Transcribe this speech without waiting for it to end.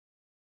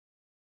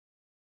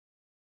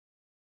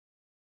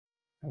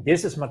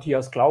This is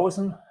Mathias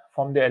Claussen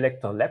from the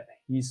Electro Lab.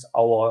 He's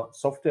our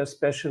software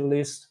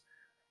specialist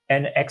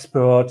and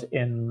expert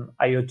in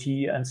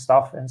IoT and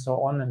stuff and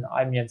so on. And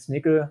I'm Jens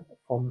Nickel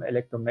from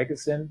Electro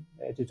Magazine,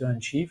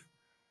 editor-in-chief.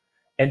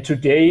 And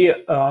today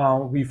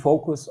we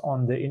focus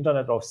on the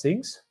Internet of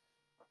Things.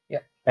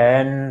 Yeah.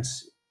 And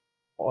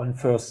on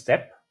first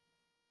step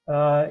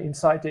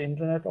inside the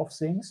Internet of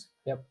Things.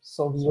 Yep.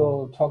 So we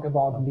will talk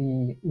about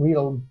the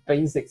real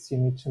basics you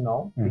need to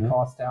know,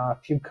 because there are a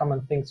few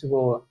common things you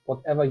will,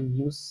 whatever you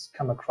use,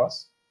 come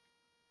across.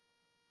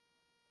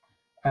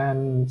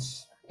 And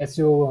as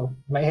you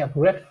may have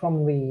read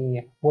from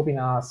the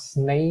webinar's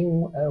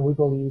name, we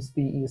will use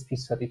the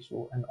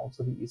ESP32 and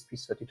also the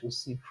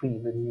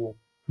ESP32C3, the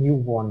new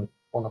one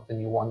of the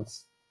new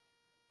ones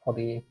for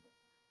the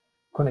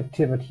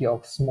connectivity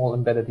of small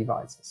embedded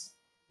devices.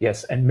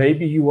 Yes, and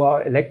maybe you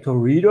are electro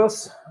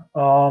readers.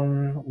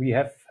 We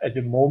have at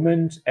the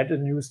moment at the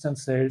newsstand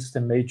sales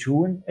the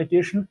May-June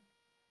edition.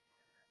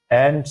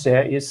 And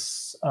there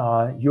is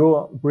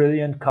your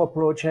brilliant cover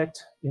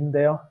project in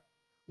there.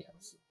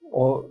 Yes.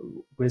 Or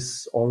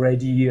with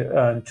already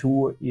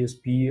two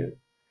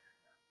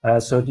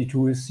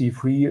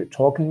ESP32C3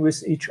 talking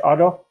with each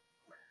other.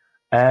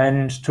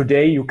 And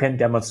today you can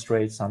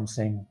demonstrate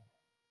something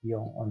here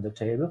on the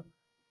table.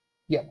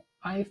 Yeah.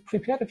 I've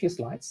prepared a few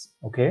slides.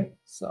 Okay.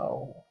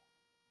 So,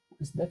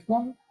 is that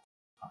one?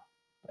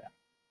 There.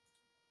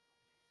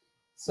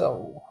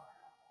 So,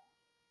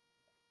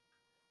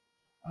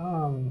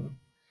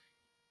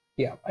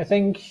 yeah, I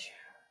think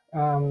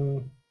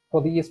for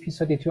the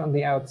ESP32 and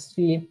the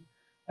IoT,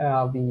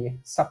 the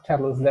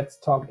subtitle is Let's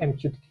Talk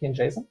MQTT and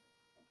JSON.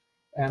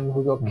 And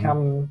we will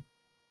come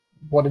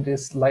what it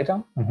is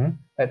later.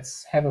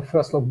 Let's have a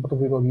first look what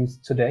we will use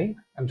today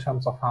in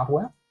terms of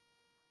hardware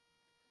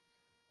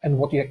and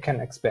what you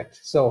can expect.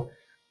 So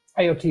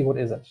IoT, what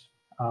is it?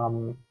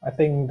 I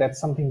think that's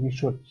something we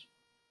should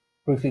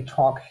briefly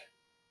talk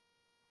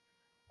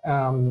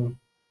during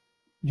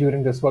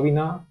this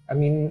webinar. I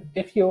mean,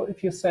 if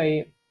you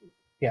say,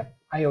 yeah,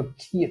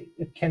 IoT,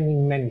 it can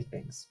mean many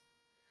things.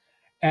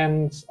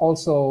 And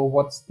also,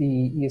 what's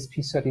the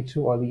ESP32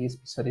 or the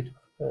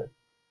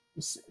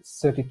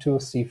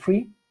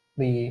ESP32C3,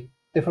 the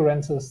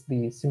differences,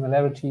 the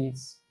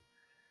similarities,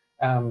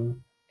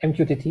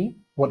 MQTT,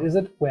 what is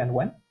it, where and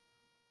when?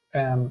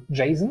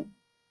 JSON,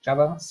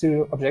 Java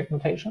Serial Object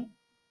Notation,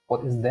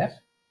 what is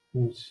that?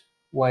 And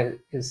why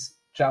is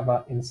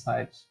Java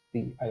inside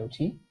the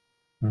IoT?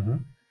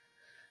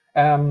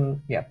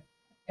 Yeah,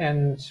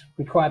 and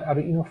required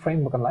Arduino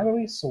framework and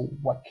libraries. So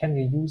what can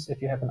you use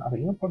if you have an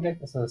Arduino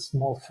project as a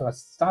small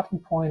first starting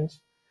point?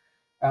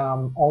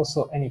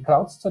 Also any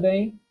clouds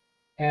today,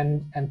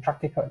 and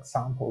practical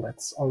example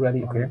that's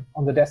already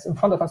on the desk in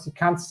front of us. You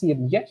can't see it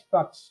yet,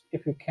 but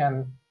if you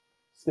can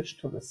switch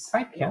to the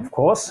side cam. Of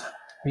course.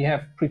 We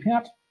have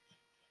prepared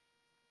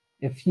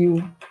a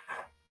few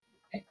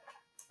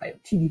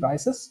IoT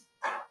devices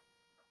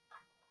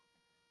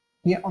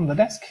here on the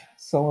desk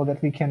so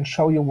that we can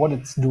show you what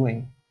it's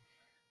doing.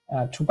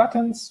 2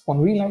 buttons, 1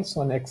 relay, so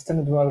an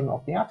extended version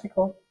of the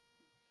article.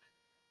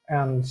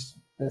 And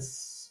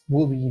this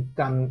will be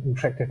done in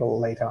practical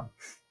later.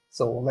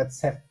 So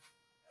let's have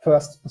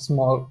first a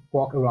small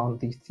walk around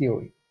the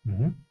theory.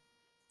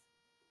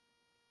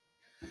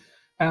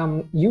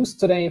 Used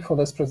today for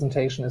this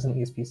presentation is an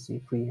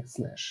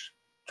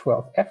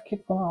ESP32/12F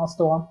kit from our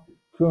store,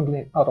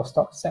 currently out of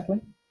stock, sadly.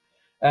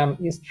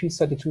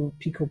 ESP32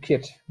 Pico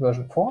kit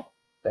version 4,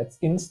 that's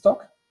in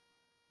stock.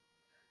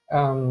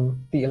 The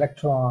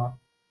Electro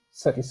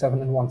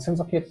 37-in-1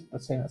 sensor kit, the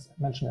same as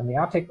mentioned in the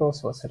article,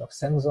 so a set of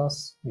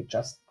sensors. We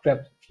just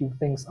grabbed a few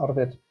things out of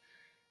it.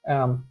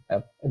 A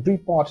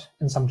breadboard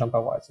and some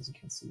jumper wires, as you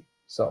can see.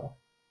 So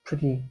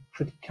pretty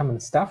common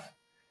stuff,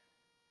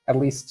 at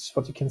least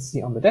what you can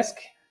see on the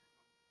desk.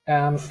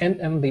 And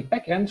in the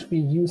back end, we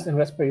used in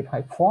Raspberry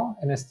Pi 4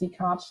 an SD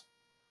card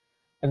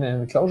and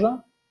an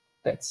enclosure.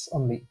 That's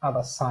on the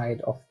other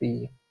side of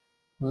the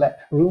lab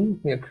room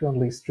we are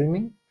currently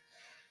streaming.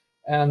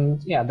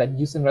 And yeah, that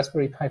used in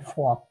Raspberry Pi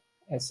 4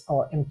 as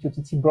our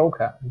MQTT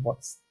broker. And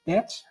what's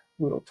that?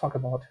 We will talk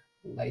about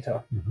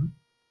later.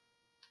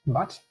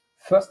 But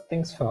first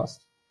things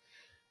first.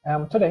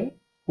 Today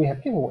we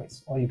have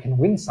giveaways, or you can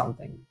win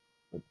something.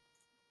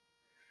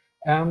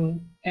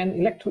 An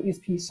Electro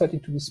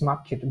ESP32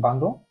 Smart Kit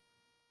bundle.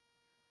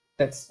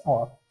 That's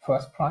our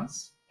first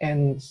prize.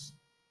 And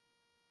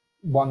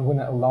one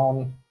winner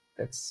alone,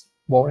 that's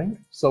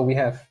boring. So we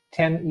have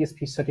 10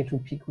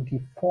 ESP32 Pico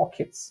D4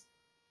 kits.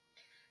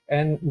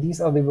 And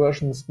these are the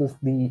versions with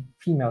the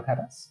female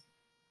headers.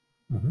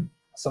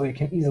 So you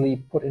can easily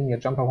put in your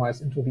jumper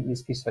wires into the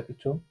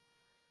ESP32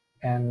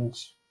 and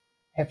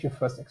have your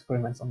first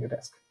experiments on your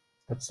desk.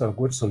 That's a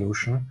good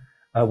solution.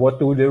 What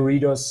do the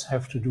readers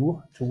have to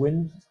do to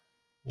win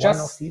one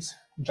of these?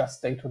 Just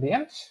stay to the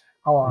end.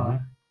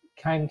 Our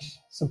kind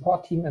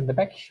support team in the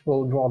back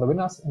will draw the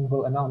winners and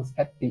will announce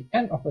at the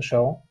end of the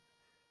show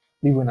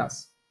the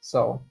winners.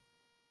 So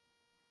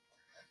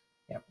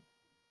yeah,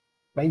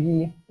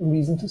 maybe a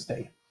reason to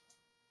stay.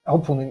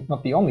 Hopefully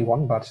not the only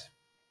one, but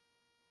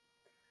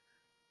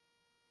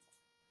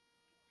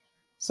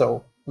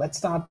So let's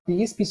start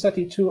the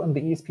ESP32 and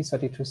the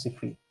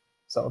ESP32C3.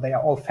 So they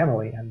are all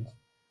family, and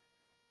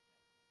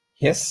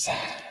yes,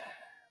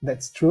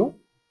 that's true.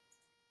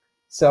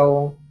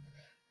 So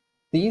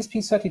the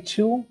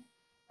ESP32,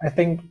 I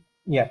think,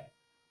 yeah,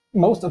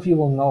 most of you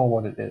will know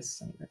what it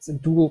is. It's a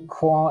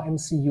dual-core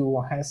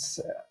MCU, has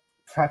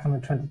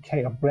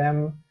 520K of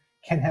RAM,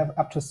 can have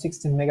up to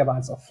 16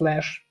 megabytes of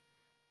flash,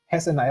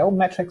 has an I/O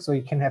matrix, so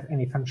you can have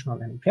any function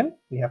on any pin.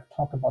 We have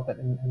talked about that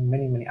in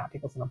many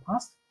articles in the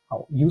past,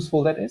 how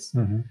useful that is.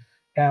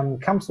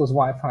 Comes with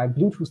Wi-Fi,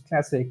 Bluetooth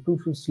Classic,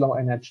 Bluetooth Low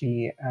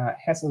Energy,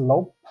 has a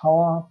low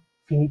power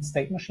finite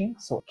state machine,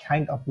 so a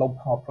kind of low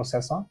power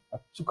processor,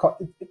 but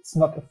it's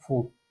not a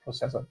full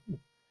processor.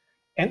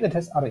 And it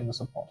has Arduino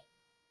support.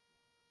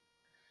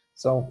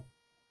 So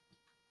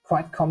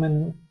quite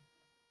common,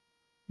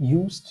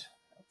 used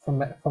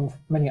from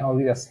many of our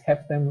readers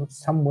have them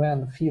somewhere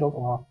in the field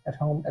or at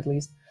home at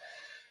least.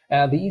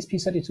 The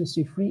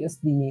ESP32C3 is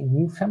the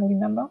new family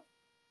member,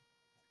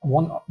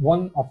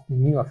 one of the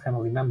newer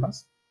family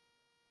members.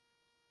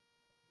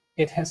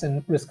 It has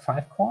a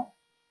RISC-V core,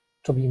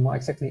 to be more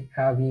exactly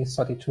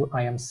RV32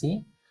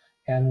 IMC,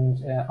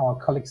 and our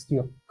colleague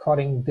Stuart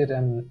Cording did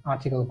an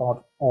article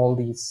about all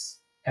these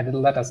added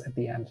letters at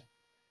the end,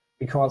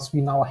 because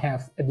we now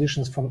have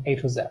additions from A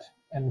to Z,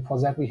 and for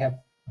that we have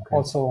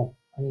also,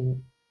 I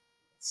mean,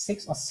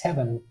 6 or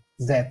 7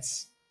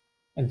 Zs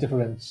in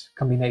different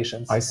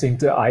combinations. I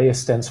think the I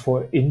stands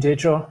for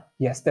integer.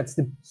 Yes, that's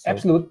the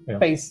absolute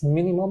base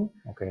minimum.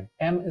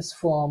 M is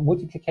for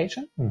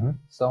multiplication,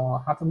 so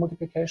hardware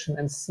multiplication,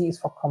 and C is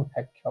for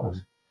compact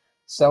code.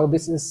 So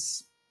this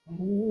is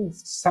you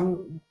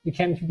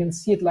can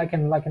see it like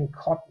in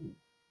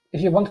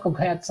if you want to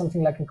compare it,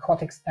 something like in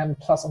Cortex M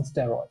plus on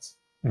steroids.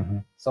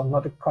 So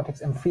not a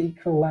Cortex M3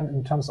 equivalent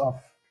in terms of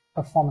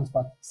performance,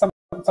 but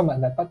somewhere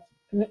in that, but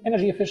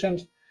energy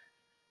efficient.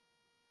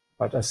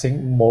 But I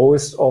think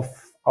most of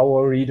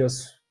our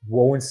readers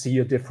won't see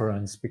a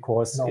difference,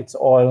 because it's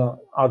all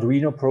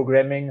Arduino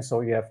programming.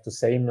 So you have the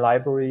same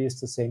libraries,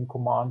 the same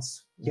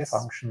commands,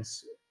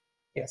 functions.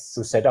 Yes.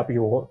 To set up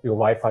your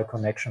Wi-Fi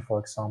connection, for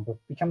example.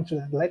 We come to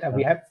that later.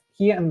 We have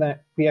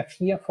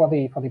here for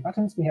the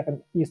buttons, we have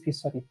an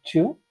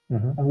ESP32,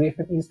 and we have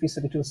an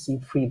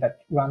ESP32C3 that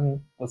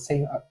run the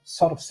same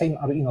same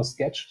Arduino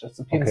sketch. Just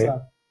the pins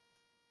are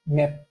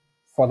mapped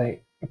for the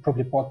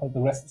appropriate board, but the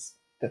rest is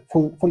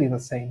fully the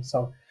same.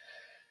 So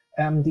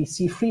the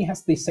C3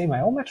 has the same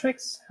I/O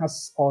matrix,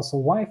 has also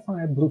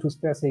Wi-Fi, Bluetooth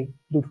Classic,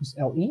 Bluetooth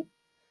LE.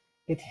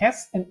 It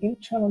has an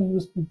internal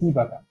USB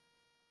debugger.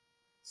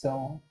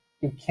 So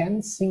you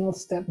can single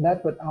step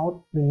that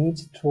without the need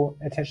to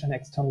attach an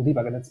external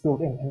debugger that's built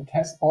in. And it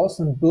has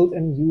also a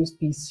built-in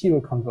USB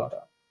serial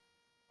converter.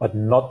 But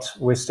not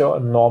with the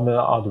normal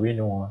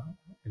Arduino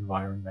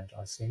environment,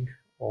 I think.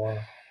 Or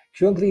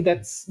currently,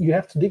 you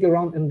have to dig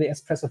around in the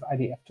Espressif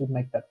IDF to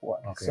make that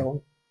work.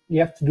 So you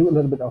have to do a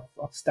little bit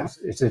of stuff.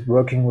 Is it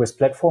working with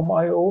platform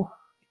I/O?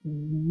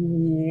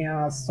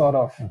 Yeah, sort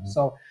of.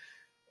 So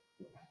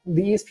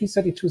the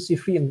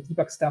ESP32C3 and the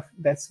debug stuff,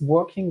 that's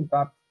working,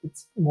 but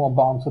it's more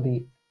bound to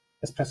the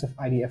Espressif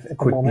IDF at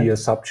the moment. Could be a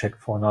subject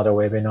for another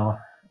webinar,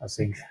 I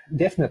think.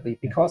 Definitely,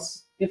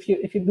 because if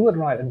you do it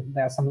right, and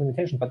there are some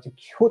limitations, but you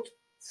could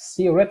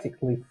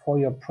theoretically, for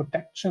your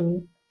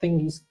production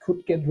thingies,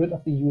 could get rid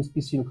of the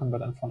USB serial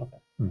converter in front of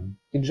it.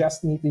 You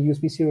just need the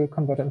USB serial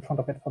converter in front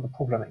of it for the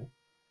programming.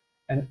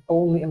 And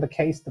only in the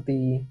case that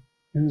the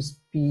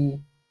USB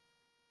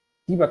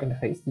debug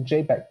interface, the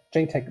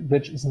JTAG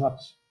bridge, is not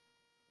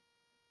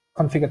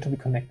configured to be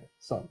connected.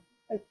 So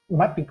it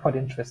might be quite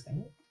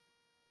interesting.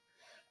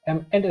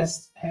 And it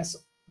has,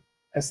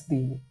 as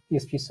the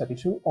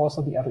ESP32,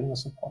 also the Arduino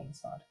support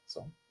inside.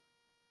 So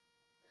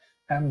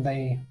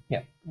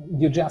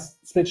you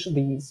just switch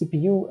the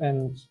CPU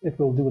and it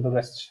will do the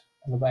rest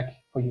in the back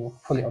for you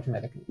fully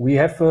automatically. We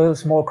have a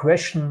small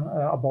question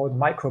about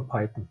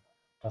MicroPython.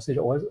 Does it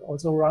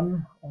also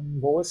run on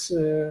both?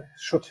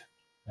 Should.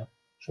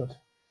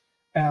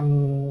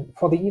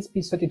 For the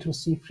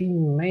ESP32C3, we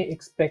may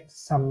expect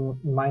some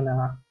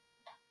minor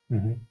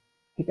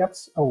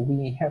hiccups.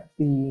 We have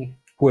the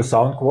poor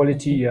sound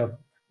quality.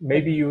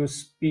 Maybe you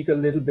speak a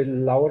little bit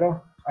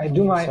louder. I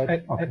do my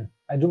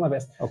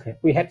best.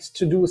 We had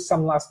to do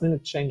some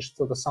last-minute change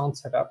to the sound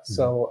setup.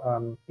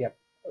 So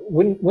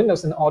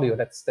Windows and audio,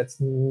 that's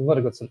not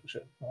a good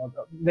solution.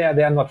 They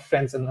are not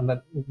friends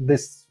in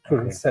this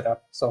current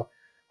setup. So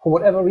for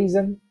whatever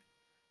reason,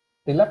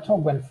 the laptop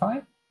went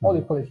fine.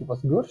 Audio quality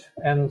was good,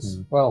 and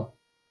well,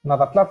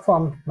 another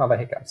platform, another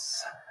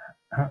hiccups.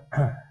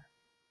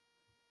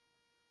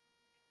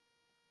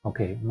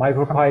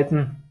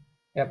 MicroPython.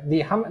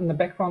 The hum in the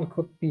background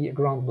could be a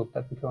ground loop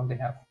that we currently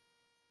have.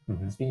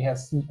 As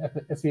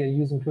we are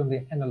using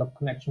currently analog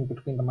connection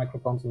between the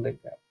microphones and the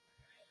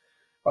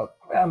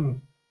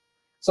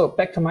so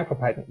back to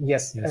MicroPython.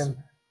 Yes.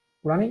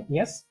 Running.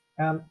 Yes.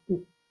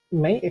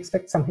 May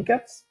expect some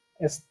hiccups,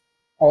 as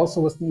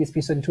also with the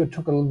ESP32, it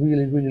took a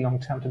really long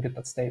time to get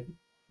that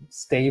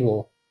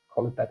stable,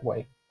 call it that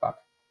way.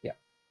 But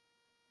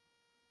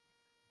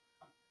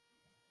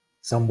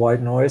Some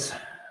white noise.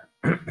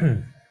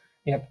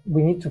 Yeah,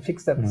 we need to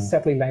fix that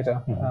sadly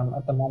later.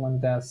 At the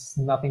moment, there's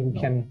nothing we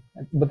can,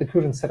 with the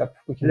current setup,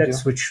 we can do. Let's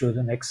switch to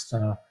the next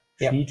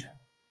sheet.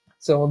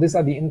 So these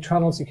are the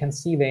internals. You can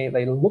see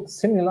they look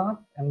similar,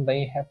 and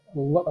they have a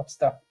lot of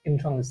stuff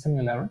internally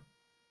similar.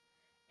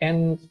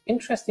 And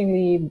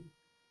interestingly,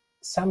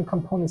 some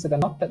components that are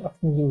not that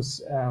often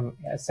used, as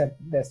I said,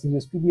 there's the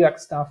USB debug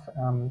stuff,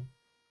 and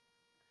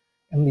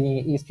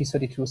the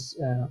ESP32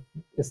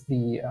 is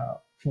the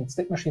finite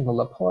state machine, the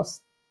low power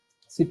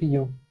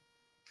CPU.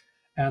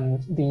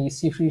 And the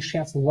C3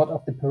 shares a lot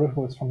of the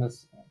peripherals from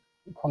this,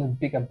 we call it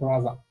bigger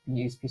brother,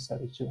 the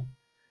ESP32.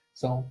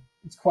 So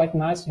it's quite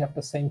nice. You have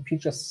the same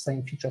features,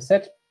 same feature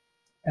set.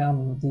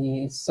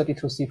 The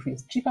 32C3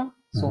 is cheaper.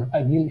 So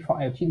ideally for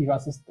IoT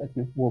devices that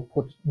you will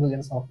put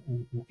millions of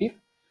in the FIF.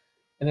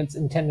 And it's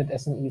intended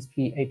as an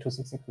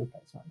ESP8266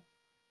 replacement.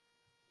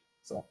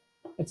 So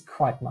it's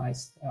quite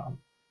nice.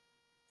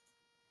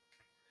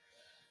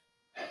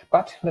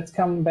 But let's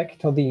come back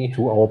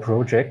to our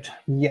project.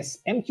 Yes,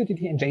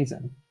 MQTT and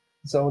JSON.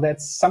 So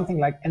that's something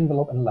like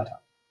envelope and letter.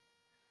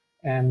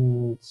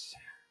 And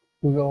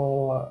we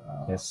will...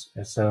 yes,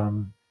 as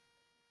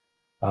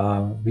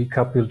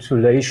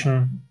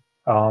recapitulation,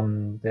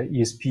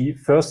 the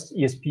first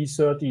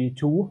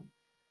ESP32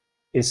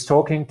 is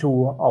talking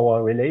to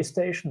our relay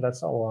station.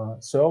 That's our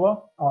server.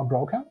 Our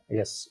broker.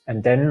 Yes.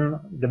 And then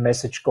the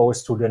message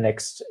goes to the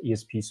next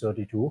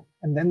ESP32.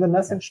 And then the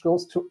message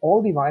goes to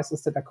all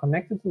devices that are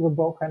connected to the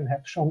broker and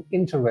have shown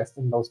interest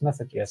in those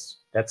messages. Yes.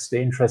 That's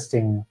the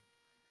interesting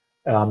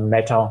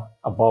matter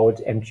about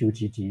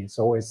MQTT.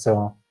 So it's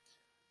a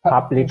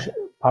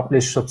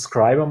publish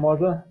subscriber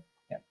model.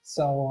 Yeah.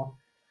 So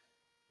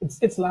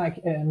it's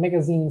like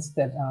magazines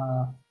that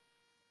are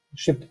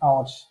shipped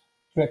out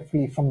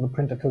directly from the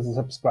printer to the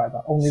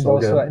subscriber. Only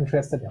those who are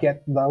interested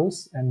get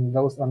those, and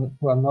those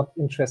who are not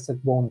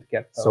interested won't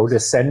get those. So the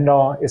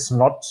sender is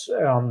not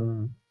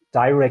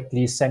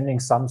directly sending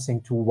something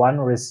to one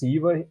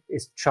receiver.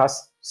 It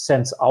just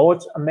sends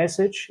out a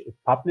message. It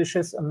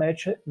publishes a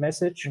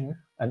message,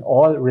 and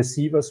all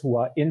receivers who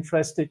are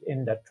interested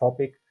in that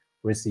topic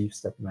receives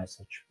that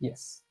message.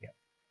 Yes. Yeah.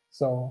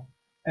 So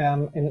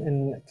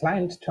in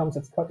client terms,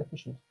 it's quite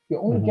efficient. You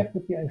only get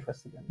what you're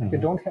interested in. You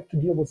don't have to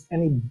deal with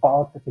any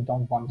bulk that you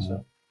don't want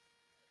to.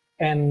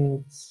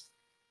 And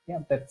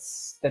yeah,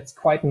 that's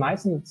quite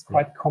nice, and it's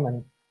quite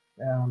common.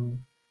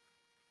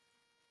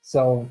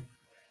 So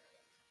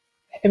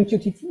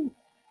MQTT,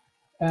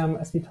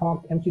 as we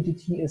talked,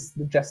 MQTT is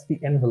just the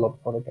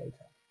envelope for the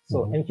data.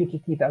 So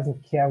MQTT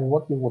doesn't care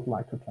what you would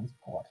like to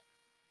transport.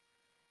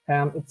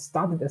 It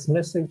started as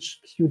message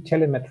queue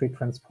telemetry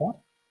transport.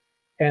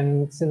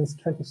 And since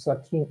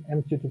 2013,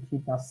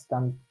 MQTT does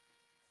stand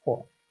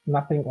for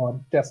nothing,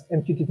 or just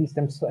MQTT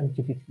stands for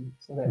MQTT.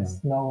 So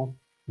there's no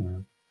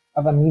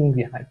other meaning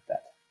behind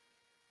that.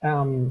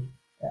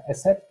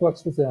 As said, it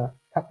works with a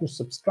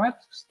publish-subscribe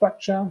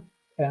structure.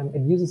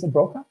 It uses a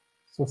broker,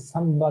 so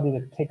somebody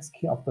that takes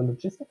care of the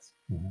logistics.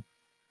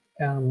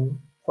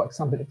 For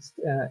example,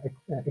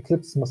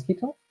 Eclipse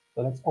Mosquito.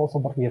 So that's also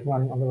what we have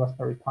running on the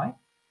Raspberry Pi.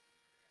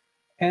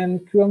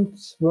 And current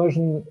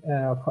version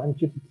for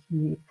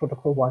MQTT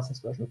protocol-wise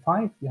is version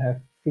 5. You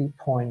have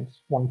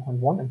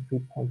 3.1.1 and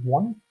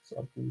 3.1.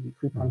 So the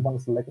 3.1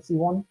 is the legacy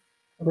one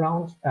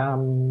around.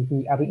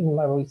 The Arduino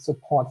library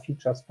support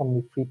features from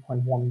the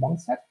 3.11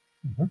 set.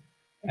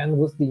 And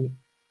with the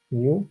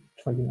new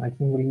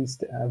 2019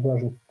 released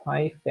version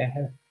 5, there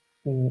have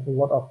been a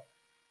lot of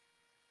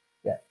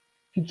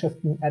features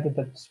being added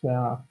that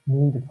were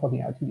needed for the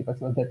IoT device,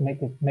 that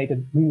made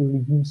it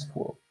really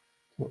useful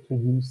to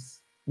use.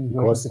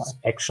 Because it's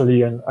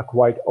actually a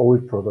quite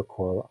old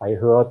protocol. I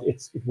heard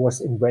it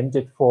was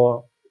invented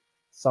for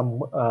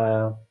some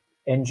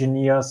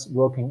engineers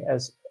working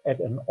at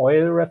an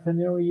oil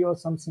refinery or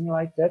something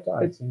like that.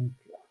 I think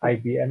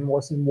IBM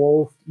was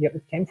involved. Yeah,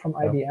 it came from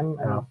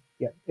IBM,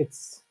 and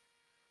it's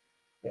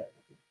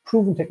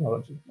proven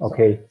technology.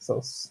 Okay,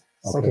 so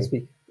to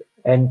speak.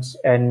 And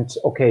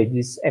okay,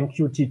 this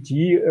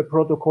MQTT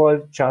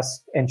protocol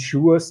just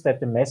ensures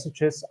that the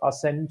messages are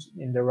sent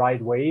in the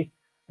right way,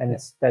 and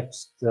it's that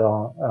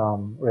the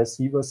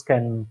receivers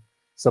can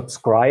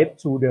subscribe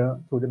to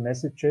the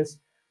messages,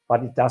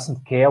 but it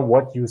doesn't care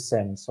what you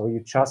send. So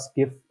you just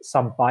give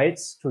some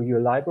bytes to your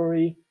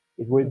library,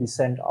 it will be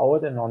sent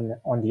out, and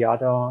on the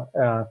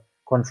other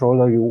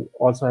controller you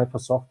also have a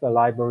software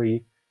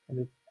library,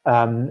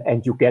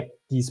 and you get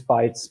these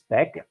bytes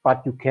back,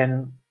 but you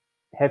can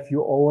have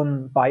your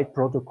own byte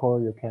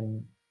protocol. You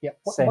can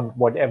send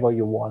whatever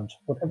you want.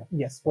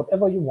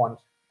 Whatever you want.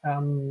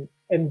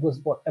 And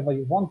with whatever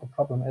you want, the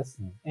problem is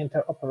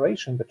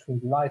interoperation between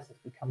devices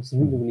becomes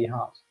really, really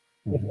hard.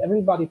 If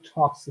everybody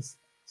talks this,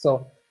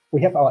 so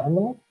we have our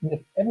envelope, and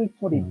if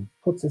everybody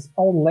puts his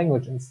own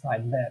language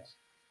inside that,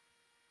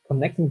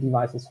 connecting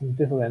devices from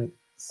different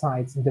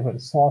sites and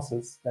different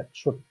sources that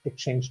should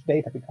exchange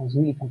data becomes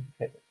really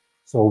complicated.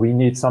 So we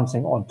need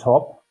something on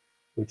top,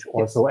 which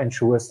also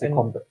ensures the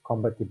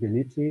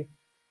compatibility.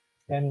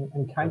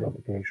 and kind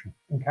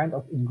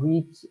of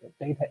agreed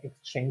data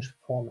exchange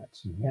format.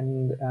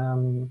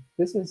 And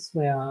this is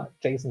where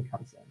JSON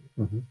comes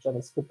in.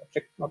 JavaScript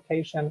object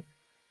notation.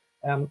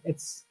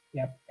 It's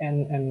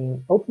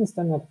an open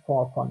standard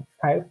for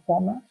file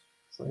format.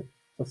 So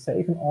to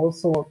save, and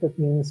also that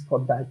means for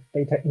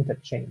data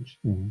interchange.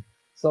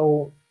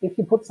 So if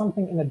you put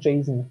something in a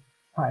JSON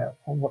file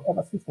from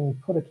whatever system, you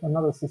put it to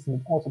another system,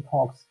 it also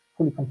talks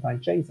fully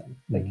compliant JSON.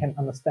 They can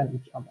understand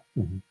each other.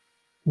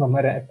 No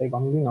matter if they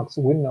on Linux,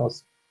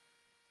 Windows,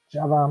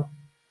 Java,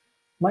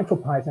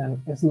 MicroPython,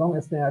 as long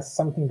as there's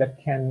something that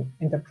can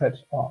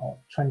interpret or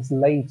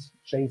translate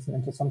JSON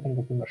into something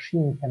that the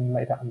machine can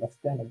later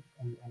understand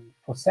and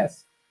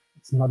process,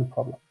 it's not a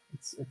problem.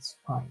 It's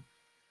fine.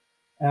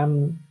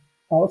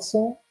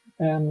 Also,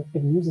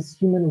 it uses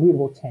human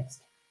readable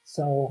text.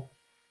 So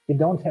you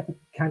don't have a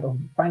kind of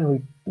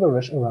binary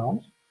gibberish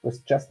around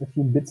with just a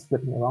few bits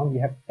written around.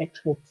 You have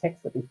actual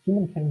text that a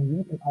human can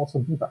read and also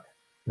debug.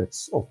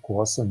 That's, of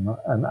course,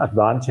 an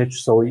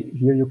advantage. So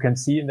here you can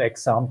see in the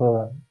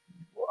example,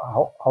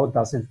 how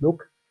does it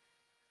look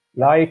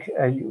like?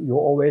 You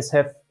always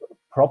have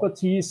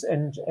properties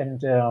and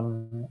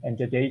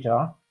the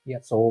data.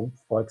 So,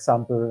 for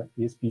example,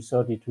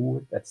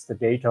 ESP32, that's the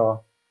data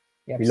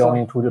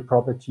belonging to the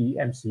property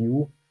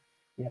MCU.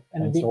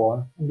 And so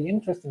on. And the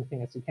interesting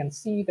thing is you can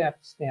see that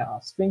there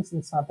are strings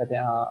inside, that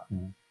there are,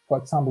 for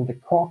example, the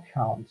core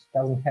count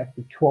doesn't have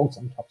the quotes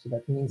on top. So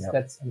that means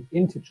that's an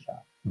integer.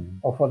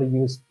 Or for the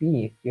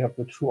USB, you have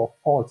the true or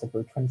false that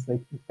will translate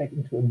back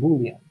into a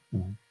Boolean.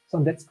 So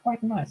that's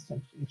quite nice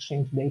to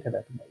exchange data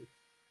that way.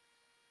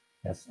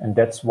 Yes, and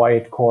that's why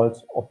it's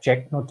called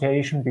object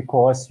notation,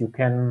 because you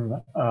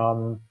can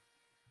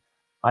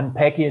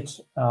unpack it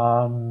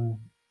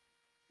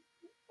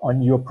on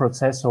your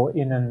processor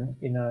in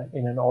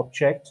an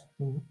object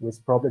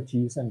with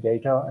properties and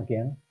data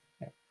again,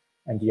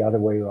 and the other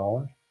way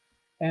around.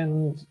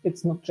 And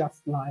it's not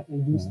just like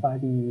used by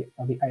the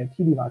IoT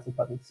devices,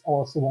 but it's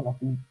also one of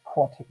the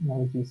core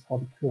technologies for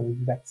the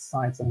current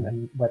websites and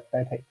then web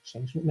data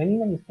exchange.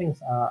 Many things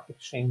are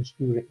exchanged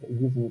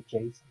using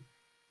JSON.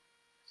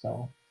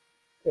 So,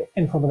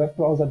 and for the web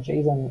browser,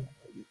 JSON,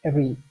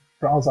 every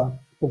browser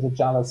with a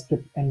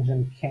JavaScript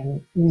engine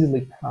can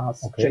easily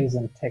pass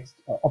JSON text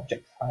or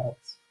object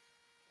files,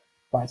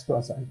 vice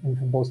versa,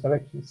 into both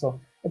directions. So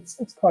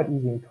it's quite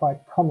easy and quite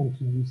common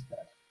to use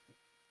that.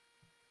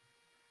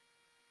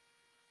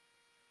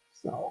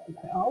 So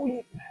where are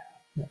we?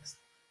 Next.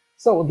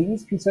 So the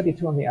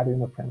ESP32 on the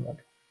Arduino framework.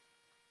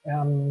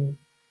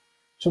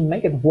 To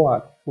make it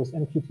work with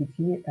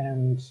MQTT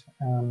and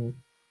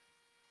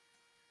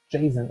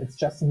JSON, it's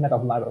just a matter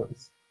of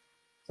libraries.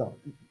 So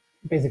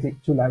basically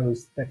two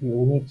libraries that you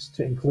need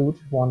to include,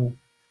 one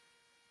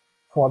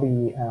for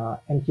the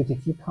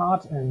MQTT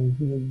part, and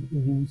we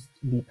used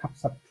the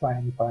PubSub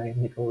client by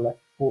Nico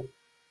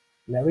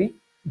Larry,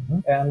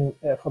 and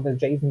for the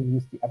JSON we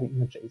used the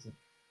Arduino JSON.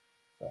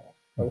 So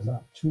those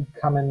are two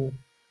common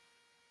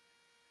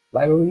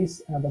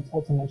libraries that's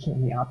also mentioned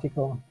in the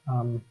article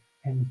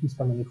and used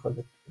by many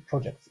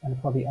projects. And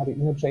for the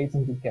Arduino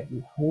JSON, you get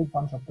a whole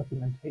bunch of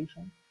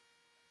documentation.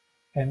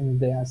 And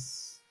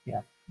there's,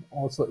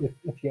 also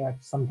if you have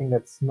something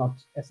that's not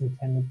as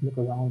intended, look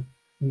around,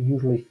 you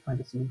usually find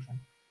a solution.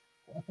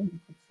 So I think you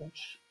could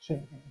switch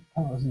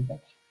cameras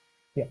back.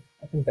 Yeah,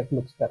 I think that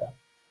looks better.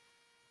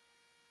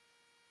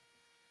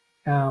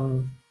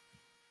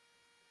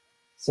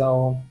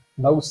 So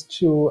those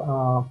two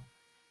are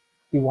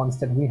the ones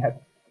that we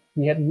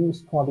had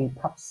used for the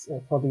pubs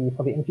for the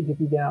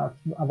MQTT. There are a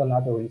few other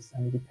libraries,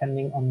 and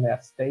depending on their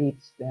state,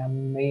 they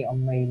may or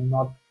may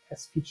not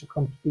as feature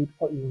complete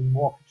or even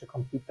more feature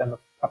complete than a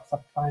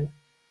PubSub client.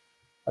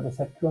 But as I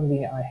said,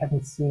 currently I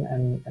haven't seen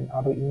an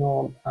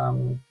Arduino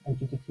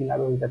MQTT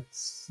library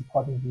that's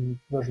supporting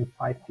the version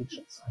 5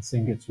 features. I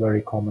think it's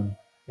very common.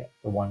 Yeah,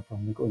 the one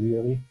from Nico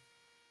Larry.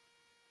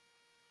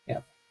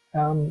 Yeah.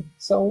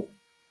 So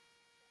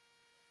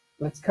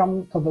let's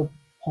come to the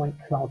point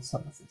cloud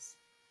services.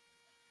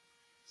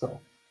 So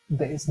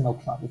there is no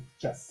cloud, it's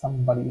just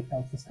somebody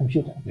else's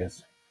computer.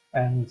 Yes.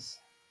 And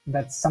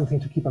that's something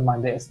to keep in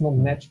mind. There is no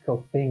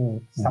magical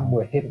thing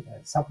somewhere hidden.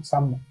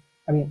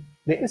 I mean,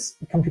 there is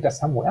a computer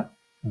somewhere.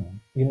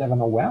 You never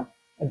know where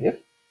and if.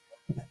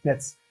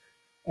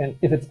 And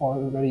if it's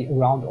already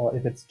around or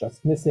if it's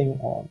just missing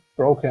or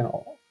broken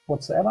or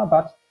whatsoever.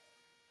 But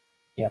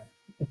yeah,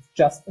 it's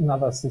just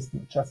another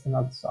system, just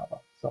another server.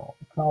 So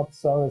a cloud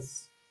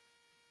service,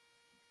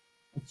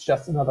 it's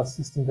just another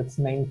system that's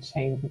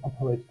maintained and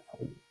operated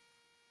for you.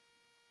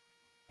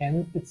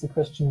 And it's a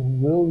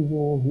question: will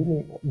you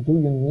really? Do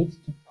you need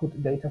to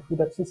put data through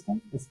that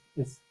system? Is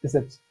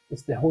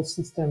the whole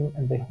system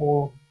and the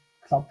whole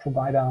cloud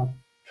provider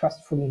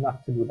trustful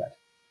enough to do that?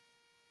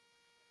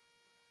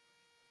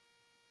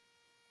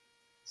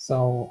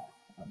 So,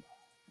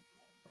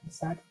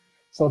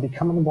 the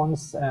common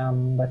ones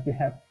that we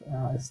have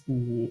is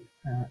the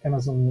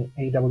Amazon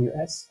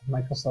AWS,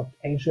 Microsoft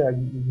Azure,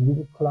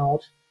 Google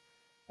Cloud.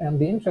 And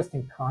the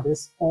interesting part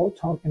is all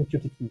talk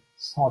MQTT,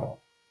 sort of.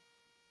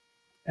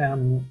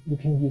 You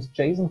can use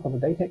JSON for the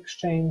data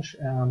exchange.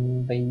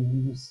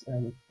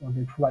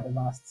 They provide a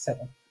vast set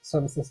of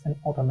services and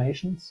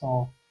automation.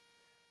 So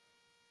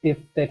if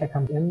data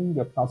comes in,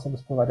 your cloud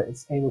service provider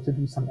is able to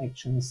do some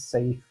actions,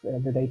 save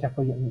the data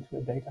for you into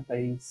a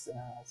database,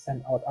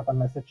 send out other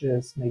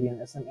messages, maybe an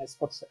SMS,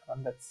 whatsoever.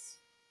 And that's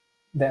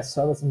their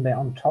service, and they're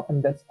on top,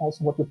 and that's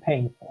also what you're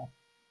paying for.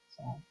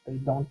 So they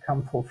don't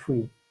come for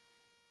free.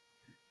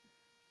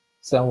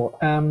 So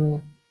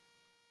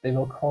they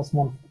will cost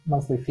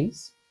monthly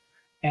fees,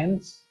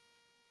 and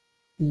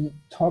the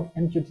talk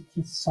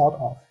MQTT sort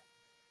of.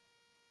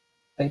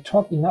 They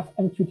talk enough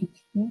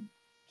MQTT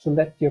to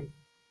let your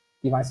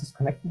devices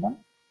connect to them,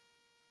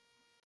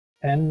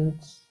 and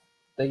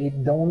they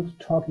don't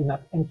talk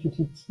enough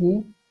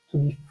MQTT to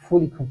be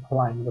fully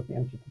compliant with the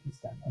MQTT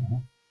standard. Mm-hmm.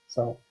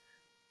 So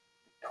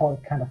call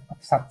it kind of a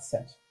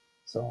subset.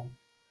 So,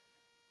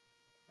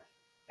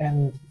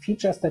 and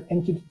features that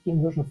MQTT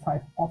in version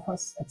 5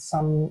 offers at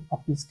some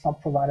of these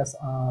cloud providers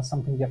are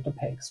something you have to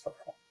pay extra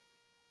for.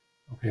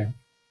 Okay.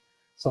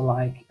 So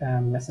like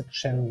message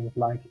sharing,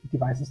 like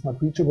device is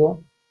not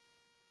reachable,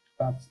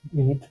 but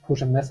you need to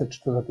push a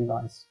message to the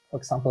device. For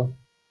example,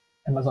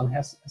 Amazon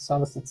has a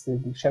service that's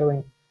the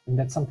sharing, and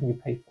that's something you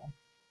pay for.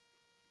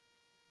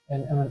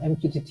 And in an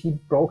MQTT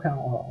broker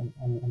or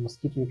on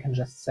Mosquito, you can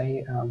just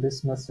say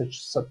this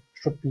message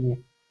should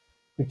be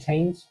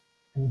retained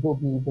and will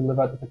be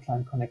delivered if the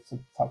client connects to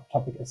the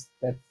topic as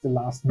that's the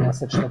last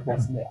message that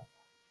was there.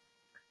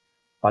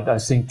 But I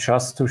think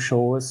just to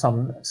show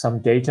some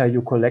data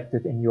you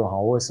collected in your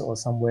house or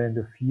somewhere in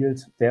the field,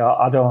 there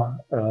are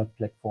other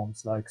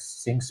platforms like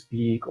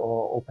ThinkSpeak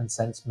or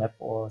OpenSenseMap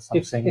or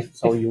something.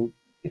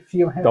 If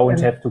you don't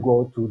have to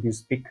go to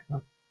these big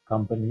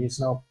companies.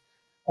 No.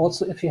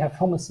 Also, if you have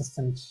Home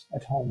Assistant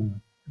at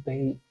home,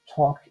 they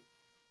talk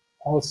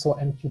also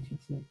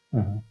MQTT.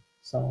 Mm-hmm.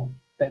 So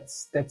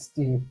that's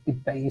the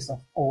base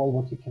of all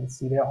what you can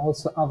see. There are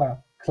also other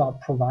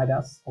cloud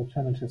providers,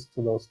 alternatives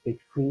to those big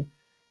three,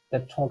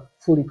 that talk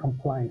fully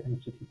compliant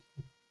MQTT.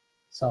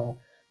 So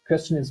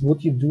question is,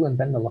 would you do a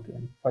vendor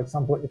lock-in? For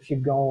example, if you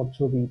go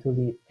to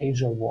the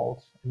Azure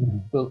world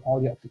and build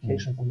all your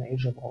applications on the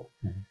Azure world,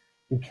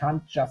 you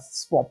can't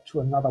just swap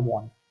to another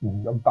one.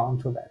 You're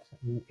bound to that.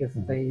 And if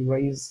they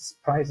raise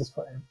prices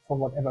for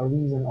whatever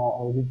reason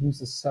or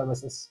reduces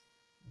services,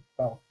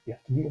 well, you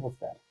have to deal with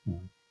that.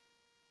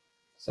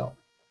 So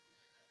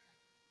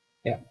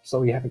yeah,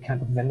 so you have a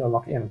kind of vendor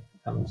lock-in,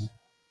 and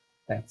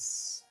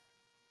that's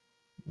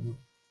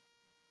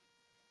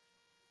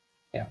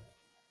yeah.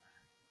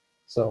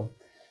 So,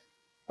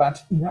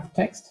 but enough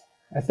text.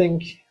 I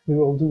think we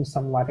will do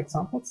some live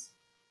examples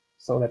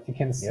so that you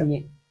can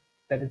see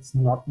that it's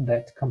not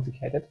that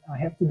complicated. I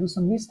have to do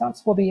some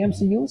restarts for the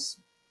MCUs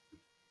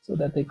so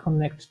that they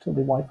connect to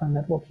the Wi-Fi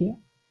network here.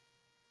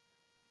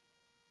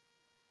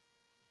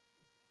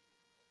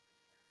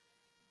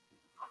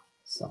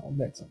 So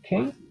that's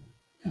okay.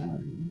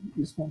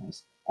 This one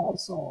is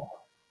also,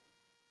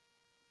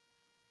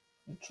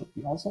 it should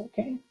be also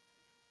okay.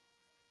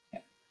 Yeah.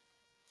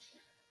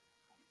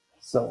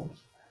 So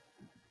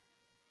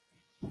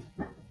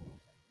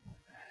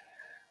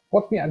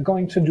what we are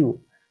going to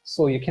do,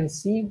 so you can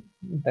see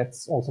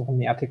that's also from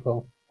the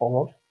article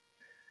forward.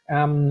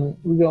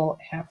 We will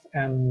have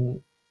a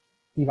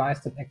device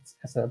that acts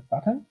as a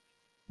button.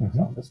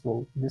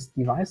 So this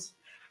device,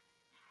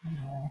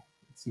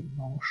 let's see,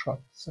 no short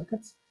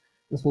circuits.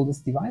 This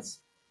device,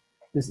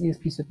 this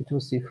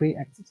ESP32C3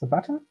 acts as a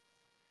button,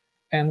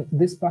 and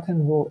this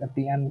button will at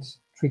the end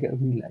trigger a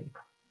relay.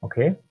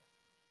 Okay.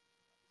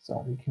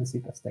 So you can see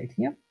the state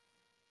here.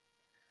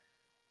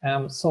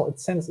 So it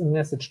sends a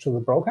message to the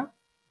broker.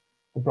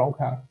 The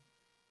broker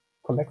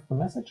collects the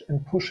message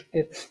and push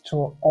it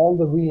to all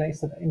the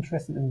relays that are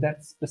interested in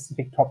that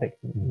specific topic.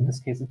 In this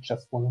case, it's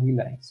just one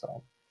relay,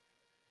 so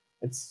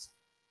it's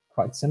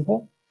quite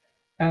simple.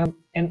 And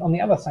on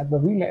the other side, the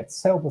relay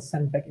itself will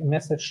send back a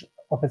message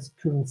of its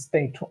current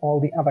state to all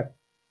the other,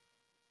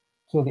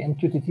 to the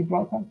MQTT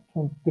broker,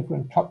 to a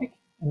different topic,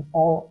 and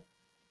all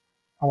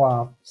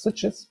our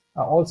switches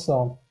are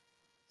also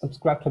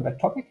subscribed to that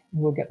topic,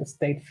 and we'll get a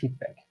state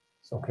feedback.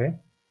 So okay,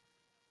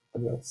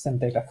 we'll send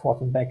data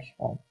forth and back,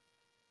 or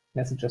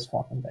messages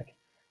forth and back,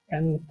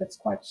 and that's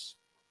quite.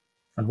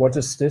 And what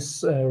is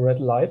this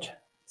red light?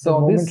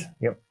 So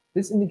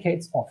this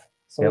indicates off.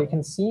 So you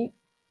can see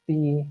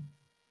the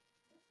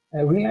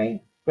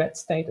relay red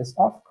state is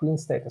off, green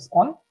state is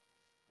on.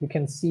 You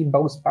can see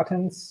both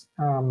buttons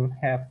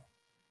have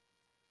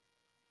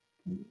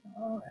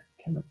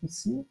cannot be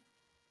seen.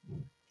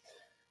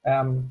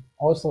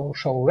 Also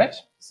show red,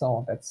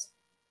 so that's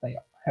they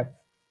have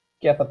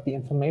gathered the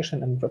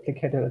information and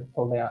replicated it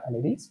for their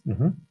LEDs.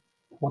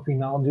 What we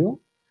now do,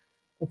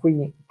 if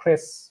we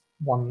press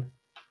one,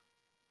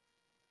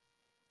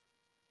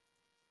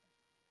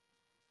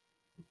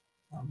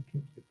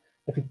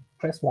 if we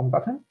press one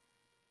button,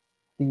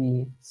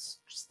 the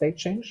state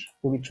change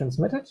will be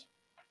transmitted.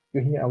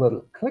 You hear a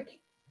little click,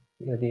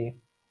 the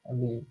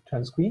LED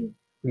turns green,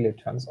 relay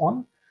turns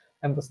on,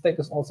 and the state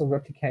is also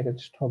replicated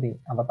to the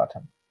other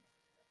button.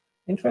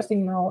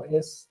 Interesting now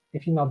is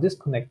if you now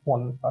disconnect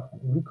one button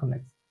and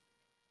reconnect.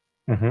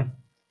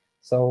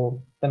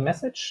 So the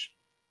message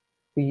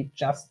we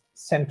just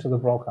sent to the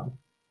broker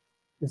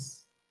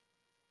is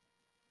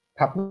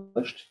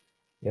published.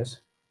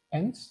 Yes.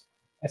 And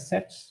as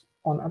said,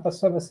 on other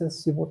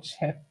services, you would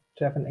have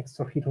to have an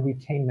extra fee to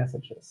retain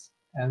messages.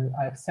 And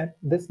I've said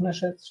this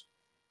message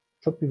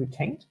should be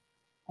retained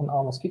on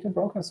our Mosquito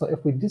broker. So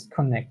if we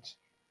disconnect,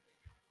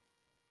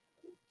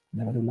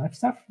 never do live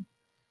stuff,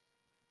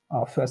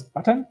 our first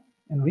button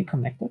and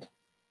reconnect it,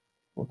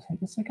 will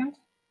take a second.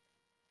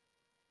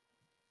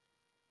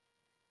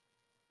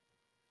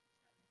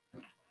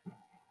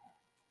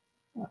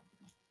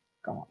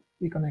 Come on,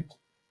 reconnect.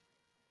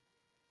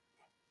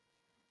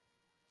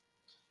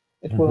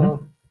 It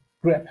will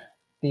grab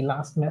the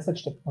last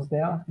message that was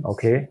there.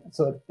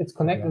 So it's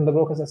connected and the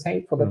broker says,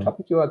 hey, for the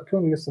topic you are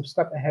currently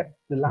subscribed, I have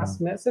the last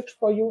message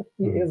for you.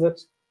 Here is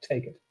it,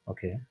 take it.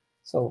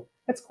 So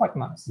that's quite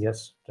nice.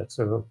 Yes, that's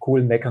a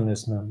cool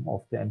mechanism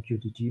of the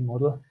MQTT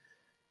model.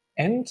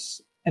 And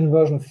in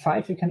version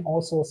 5, you can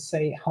also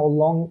say how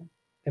long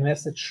a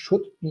message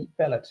should be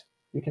valid.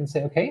 You can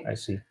say, okay, I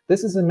see.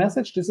 This is a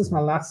message, this is my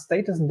last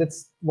status, and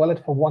it's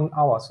valid for 1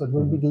 hour. So it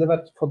will be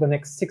delivered for the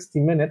next 60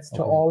 minutes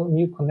to all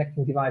new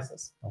connecting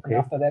devices. And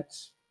after that,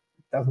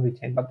 it doesn't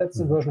retain. But that's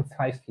a version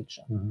 5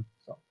 feature.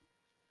 So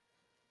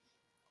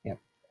yeah,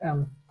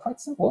 quite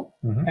simple.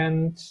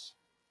 And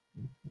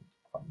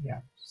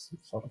yeah,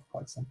 sort of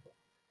quite simple.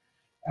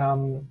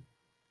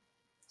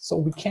 So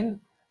we can.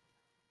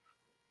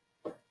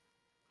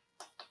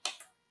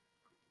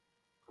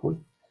 Cool.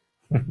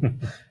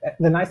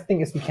 The nice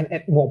thing is we can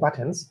add more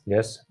buttons.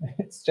 Yes.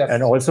 It's just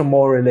and also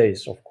more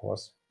relays, of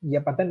course. Yeah,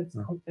 but then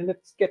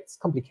it gets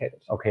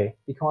complicated.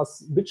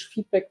 Because which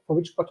feedback for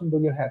which button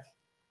will you have?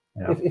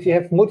 If you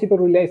have multiple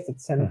relays that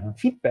send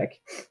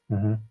feedback,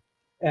 then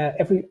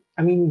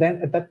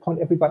at that point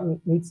every button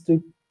needs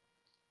to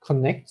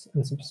connect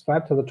and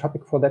subscribe to the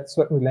topic for that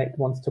certain relay it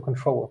wants to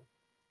control.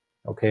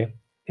 If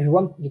you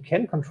want, you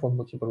can control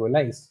multiple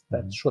relays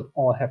that should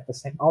all have the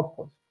same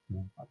output.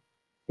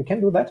 You can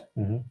do that.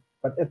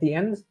 But at the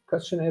end, the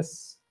question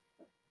is,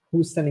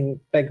 who's sending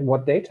back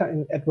what data,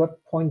 and at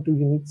what point do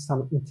you need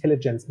some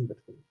intelligence in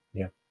between?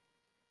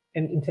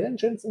 And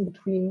intelligence in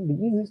between, the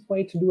easiest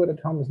way to do it at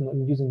home is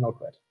using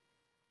Node-RED,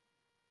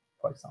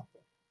 for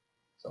example.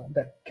 So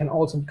that can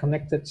also be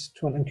connected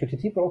to an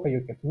MQTT broker.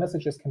 You get the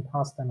messages, can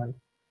pass them, and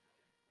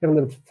get a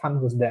little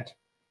fun with that.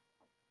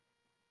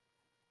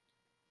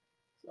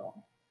 So.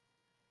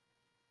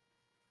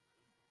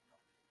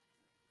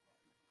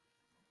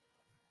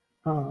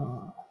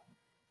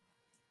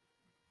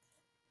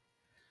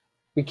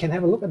 We can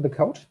have a look at the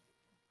code.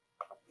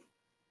 I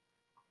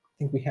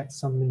think we have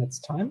some minutes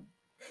time.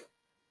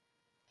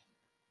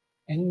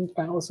 And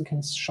I also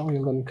can show you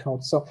a little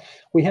code. So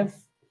we have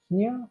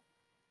here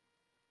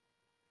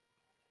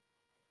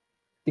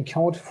the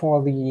code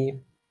for the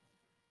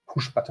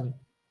push button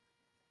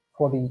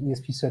for the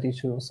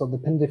ESP32. So the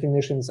pin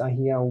definitions are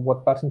here,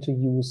 what button to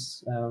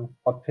use,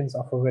 what pins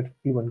are for red,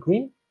 blue, and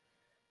green.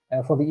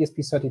 For the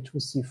ESP32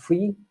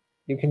 C3,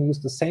 you can use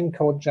the same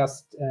code,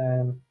 just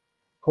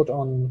put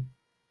on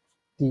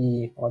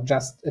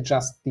just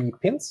adjust the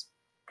pins.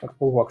 That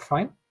will work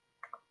fine.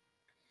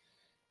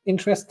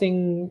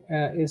 Interesting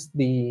is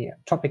the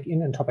topic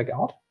in and topic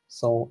out.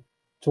 So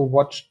to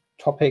what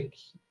topic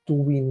do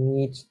we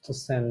need to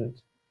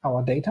send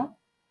our data?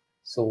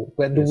 So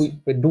where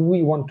do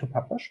we want to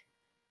publish?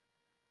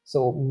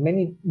 So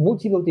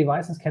multiple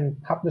devices can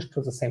publish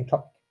to the same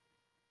topic.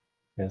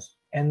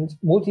 And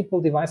multiple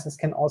devices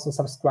can also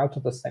subscribe to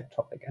the same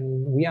topic.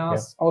 And we are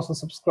also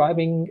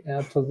subscribing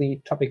to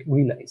the topic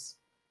relays.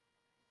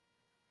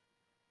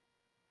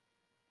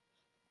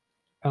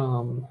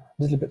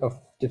 Little bit of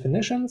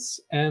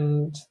definitions,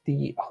 and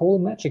the whole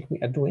magic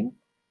we are doing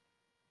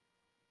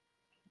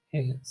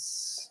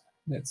is,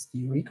 that's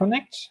the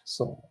reconnect.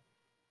 So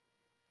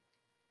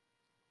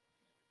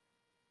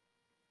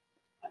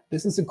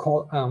this is a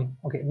call.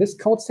 This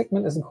code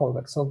segment is a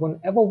callback. So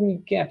whenever we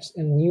get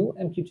a new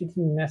MQTT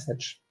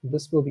message,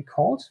 this will be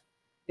called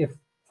if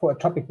for a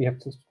topic we have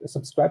to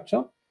subscribe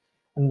to,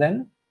 and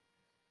then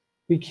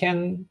we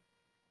can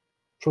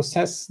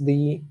process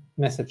the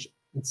message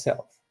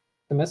itself.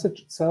 The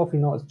message itself, we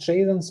know, is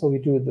JSON, so we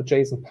do the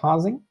JSON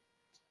parsing.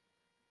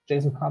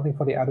 JSON parsing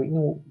for the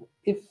Arduino.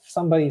 If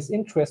somebody is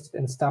interested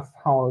in stuff,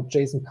 how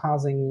JSON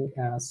parsing,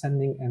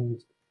 sending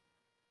and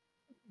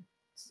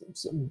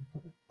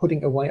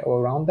putting away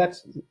or around that,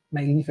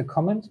 may leave a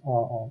comment,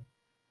 or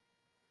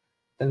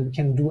then we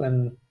can do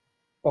an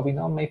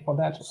webinar made for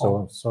that.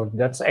 So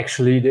that's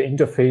actually the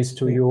interface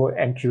to your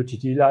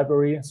MQTT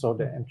library. So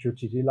the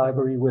MQTT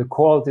library will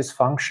call this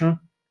function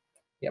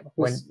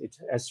when it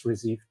has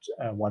received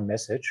one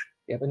message.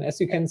 And as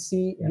you can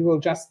see, you will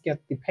just get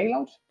the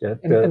payload, the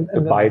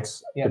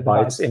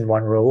bytes in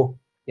one row.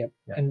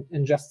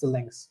 And just the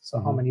length.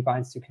 So how many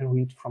bytes you can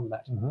read from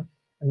that.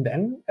 And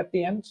then at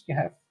the end, you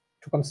have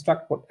to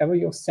construct whatever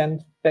you've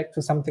sent back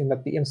to something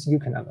that the MCU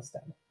can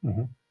understand.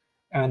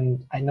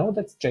 And I know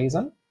that's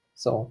JSON.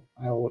 So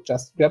I will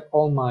just grab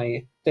all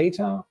my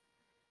data,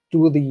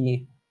 do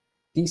the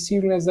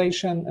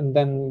deserialization, and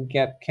then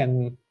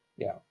can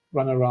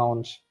run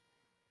around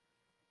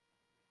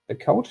the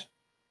code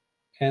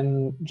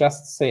and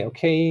just say,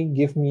 okay,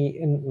 give me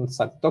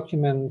inside the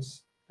document,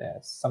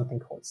 there's something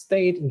called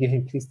state, and give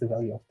me please the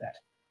value of that.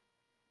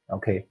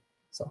 Okay.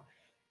 So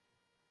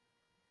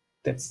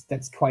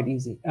that's quite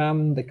easy.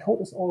 The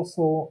code is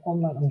also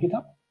online on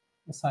GitHub,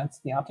 besides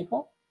the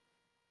article.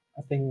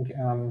 I think,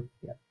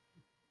 yeah.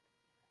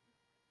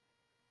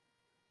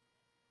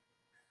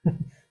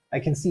 I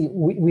can see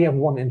we have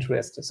one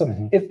interest.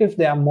 So if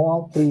there are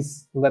more,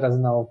 please let us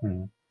know.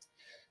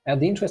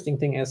 The interesting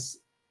thing is,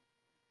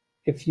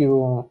 if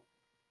you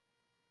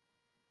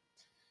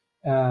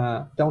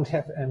don't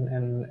have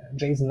an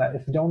JSON,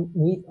 if you don't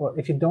need, or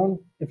if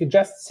you're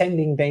just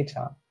sending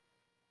data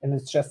and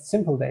it's just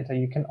simple data,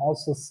 you can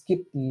also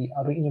skip the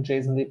Arduino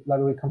JSON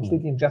library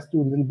completely and just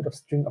do a little bit of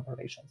string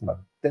operations.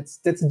 But that's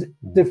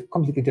a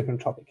completely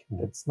different topic.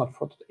 That's not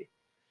for today.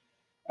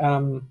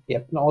 Yeah,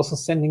 and also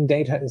sending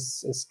data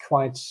is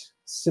quite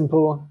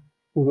simple.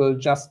 We will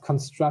just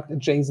construct a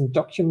JSON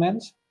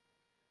document,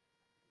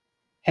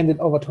 hand it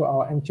over to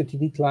our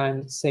MQTT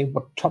client, say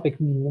what topic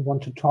we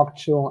want to talk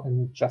to,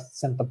 and just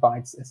send the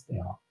bytes as they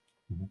are.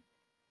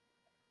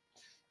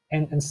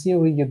 And in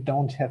theory, you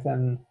don't have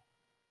an...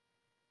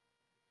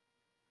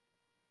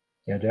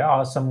 Yeah, there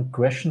are some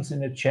questions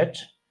in the chat.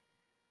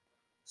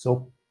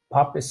 So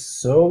pub is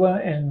server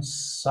and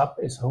sub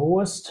is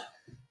host.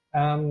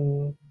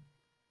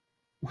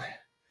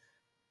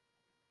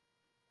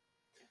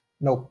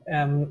 No,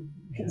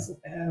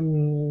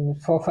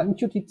 for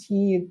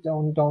MQTT,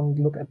 don't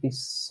look at the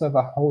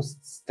server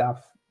host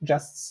stuff.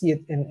 Just see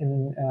it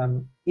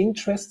in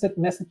interested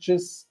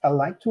messages I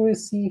like to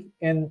receive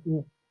and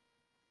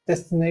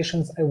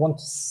destinations I want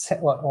to set,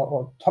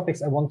 or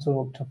topics I want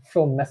to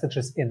throw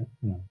messages in.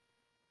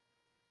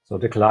 So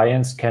the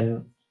clients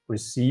can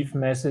receive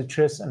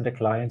messages and the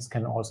clients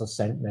can also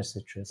send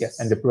messages. Yes.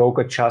 And the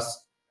broker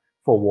just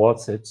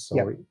forwards it.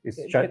 So it's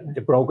just,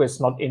 the broker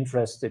is not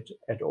interested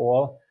at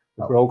all.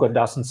 The broker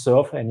doesn't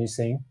serve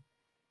anything.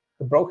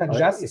 The broker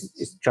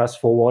is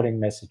just forwarding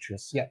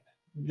messages. Yeah,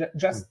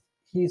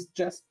 he's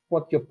just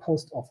what your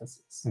post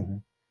office is.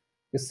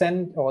 You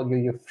send, or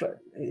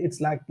it's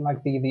like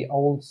the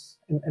old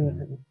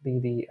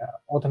the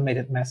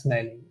automated mass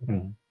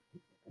mailing,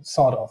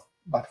 sort of,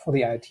 but for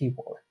the IoT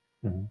world.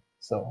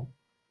 So,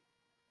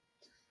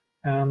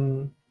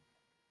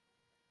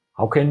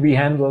 how can we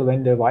handle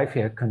when the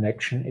Wi-Fi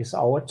connection is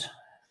out?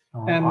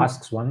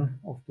 Asks one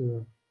of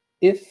the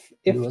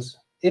viewers.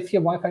 If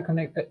your Wi-Fi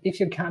if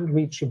you can't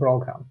reach your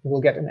broker, you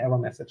will get an error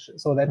message.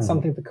 So that's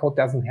something the code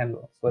doesn't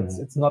handle. So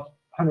it's not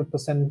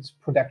 100%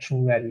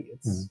 production ready.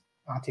 It's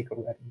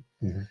article ready.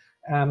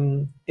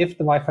 If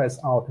the Wi-Fi is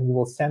out and you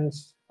will send,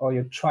 or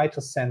you try to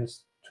send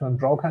to a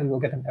broker, you will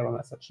get an error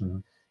message.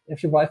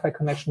 If your Wi-Fi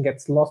connection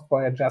gets lost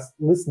while just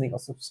listening or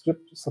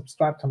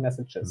subscribe to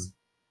messages,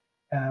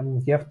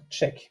 you have to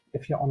check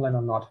if you're online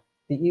or not.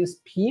 The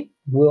ESP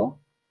will,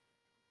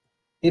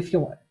 the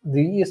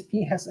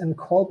ESP has a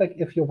callback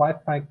if your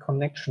Wi-Fi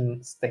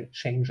connection state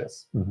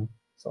changes.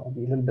 So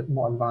the little bit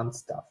more advanced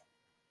stuff.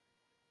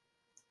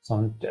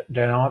 So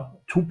there are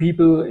two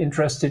people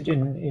interested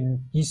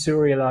in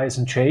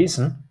deserializing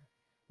JSON.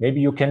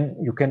 Maybe you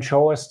can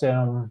show us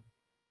the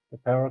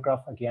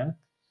paragraph again.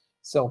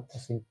 So I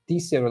think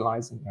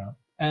deserializing.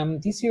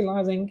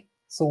 Deserializing.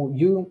 So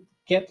you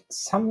get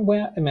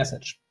somewhere a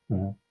message.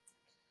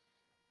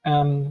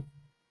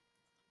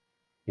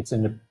 It's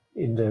in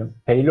the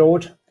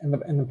payload. In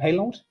the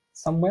payload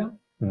somewhere.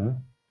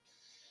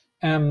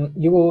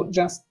 You will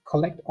just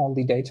collect all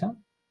the data,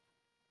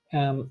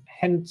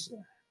 hand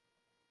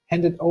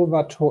it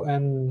over to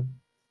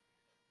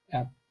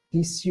a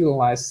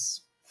deserialize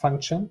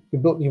function. You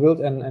build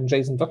an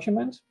JSON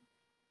document.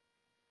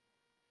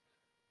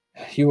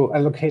 You will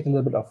allocate a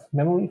little bit of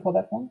memory for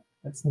that one.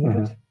 That's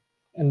needed.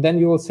 And then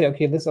you will say,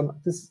 okay, these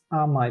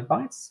are my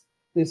bytes.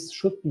 This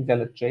should be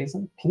valid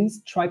JSON.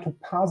 Please try to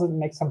parse it and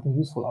make something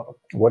useful out of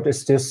it. What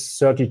is this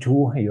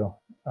 32 here?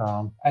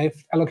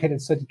 I've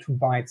allocated 32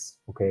 bytes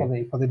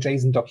for the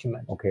JSON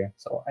document.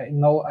 So I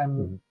know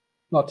I'm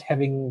not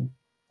having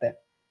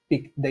that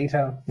big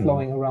data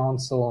flowing around,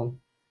 so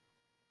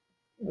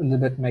a little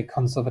bit make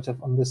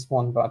conservative on this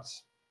one, but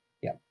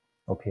yeah.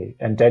 Okay,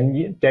 and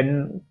then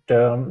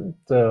the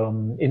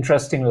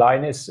interesting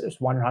line is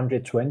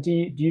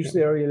 120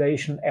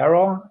 deserialization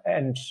error,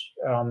 and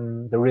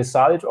the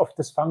result of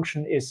this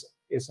function is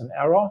an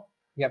error.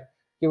 Yep,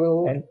 you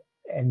will.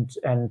 And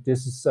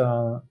this is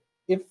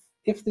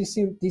if the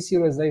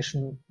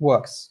deserialization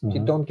works, you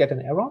don't get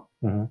an error.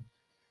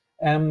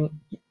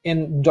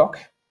 In doc,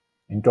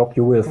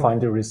 you will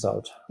find the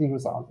result.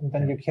 And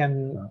then you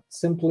can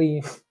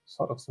simply,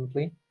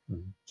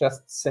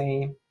 just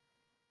say.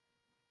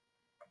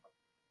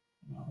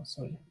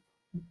 Sorry,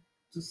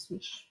 to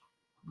switch.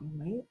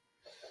 And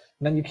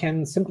then you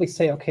can simply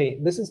say, okay,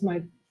 this is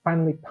my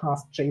finally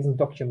parsed JSON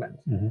document.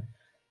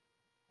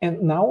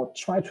 And now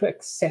try to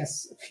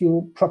access a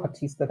few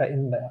properties that are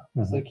in there.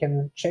 So you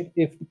can check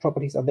if the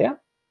properties are there,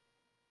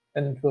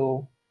 and it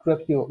will grab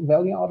your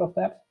value out of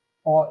that.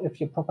 Or if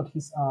your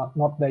properties are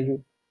not there,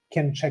 you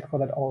can check for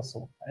that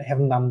also. I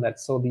haven't done that.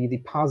 So the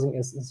parsing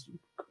is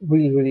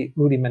really, really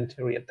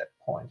rudimentary at that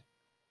point.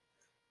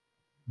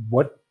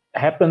 What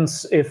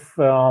happens if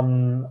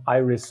I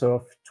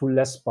reserve 2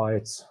 less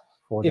bytes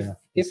for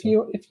if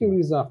you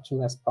reserve 2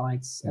 less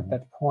bytes at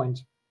that point?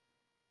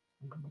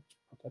 I'm going to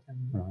put that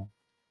in.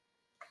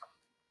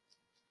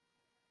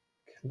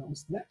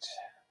 Close that.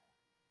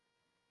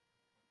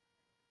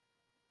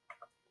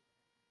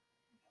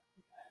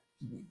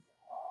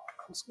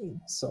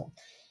 So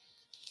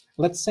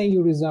let's say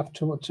you reserve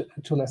two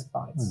less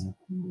bytes.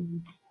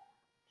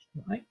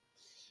 Right?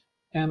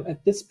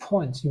 At this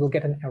point, you will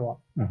get an error.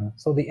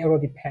 So the error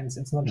depends.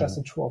 It's not just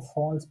a true or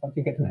false, but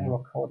you get an error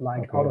code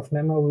like out of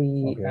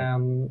memory,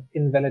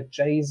 invalid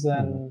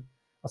JSON,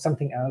 or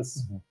something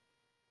else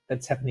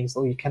that's happening.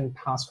 So you can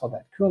pass for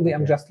that. Currently,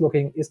 I'm just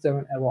looking, is there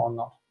an error or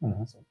not?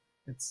 So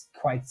it's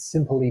quite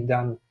simply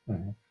done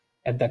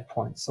at that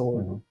point.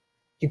 So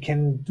you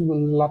can do a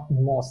lot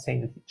more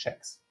sanity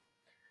checks.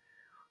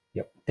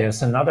 Yep.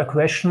 There's another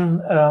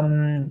question.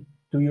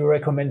 Do you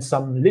recommend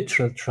some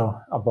literature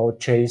about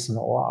JSON,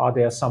 or are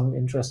there some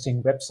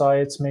interesting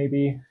websites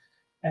maybe?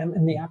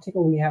 In the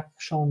article, we have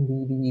shown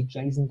the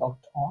JSON.org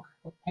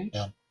page.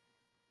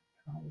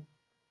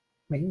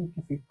 Maybe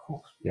if we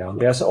call. Yeah.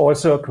 There's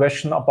also a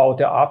question about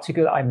the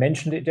article. I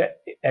mentioned it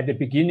at the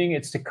beginning.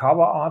 It's the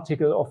cover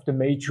article of the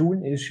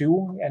May-June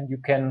issue, and you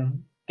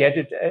can get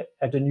it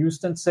at the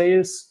newsstand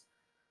sales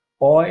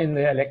or in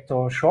the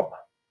Elector shop.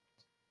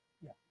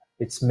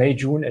 It's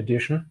May-June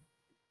edition.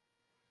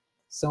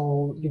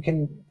 So you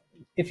can,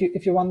 if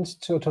you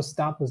want to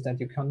start with that,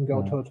 you can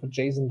go to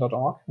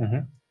JSON.org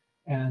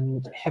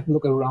and have a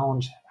look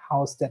around.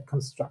 How's that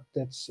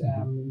constructed?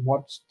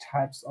 What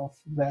types of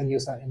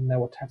values are in there?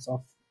 What types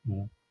of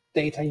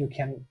data you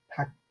can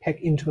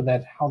pack into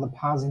that? How the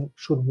parsing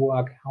should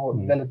work? How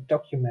a valid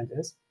document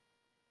is.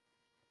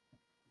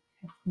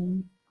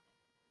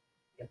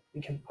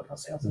 We can put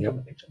ourselves into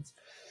the pictures.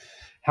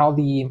 How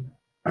the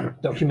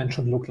document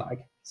should look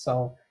like.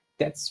 So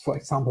that's, for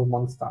example,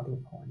 one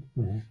starting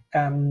point.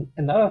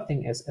 Another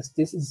thing is, as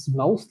this is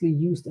mostly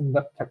used in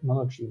web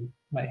technology, you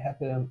might have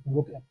a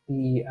look at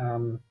the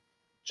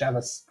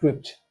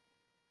JavaScript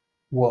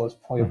world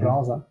for your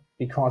browser,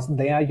 because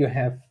there you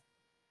have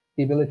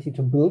the ability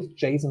to build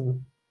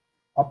JSON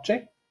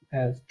object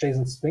as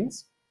JSON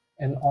strings,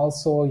 and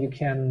also you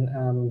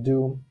can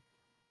do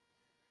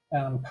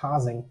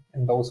parsing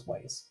in those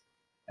ways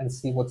and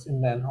see what's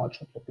in there and how it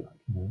should look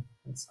like.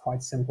 It's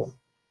quite simple.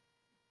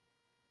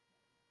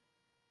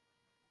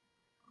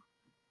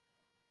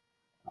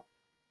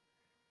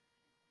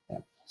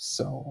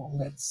 So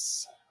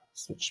let's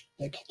switch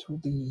back to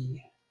the,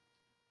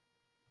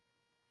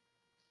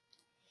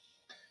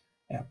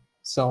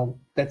 so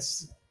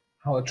that's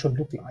how it should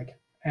look like.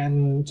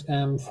 And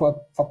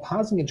for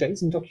parsing a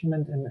JSON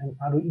document in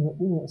Arduino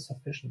Uno is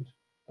sufficient.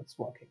 That's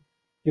working.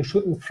 You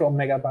shouldn't throw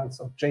megabytes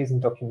of JSON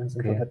documents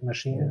into that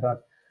machine,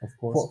 but of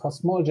course, for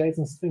small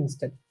JSON strings,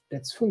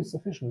 that's fully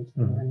sufficient.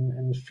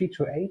 And 3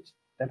 to 8,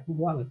 that will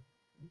run.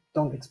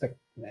 Don't expect,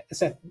 I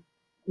said,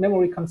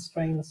 memory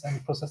constraints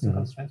and processing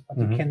constraints, but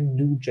you can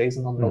do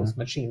JSON on those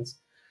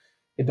machines.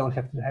 You don't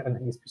have to have an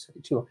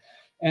ESP32.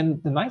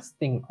 And the nice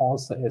thing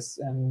also is,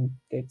 and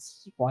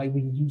that's why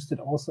we used it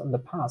also in the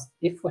past,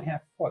 if we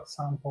have, for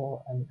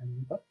example, a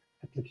web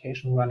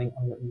application running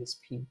on your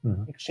ESP,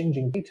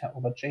 exchanging data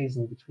over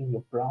JSON between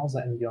your browser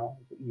and your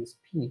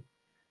ESP,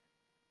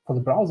 for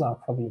the browser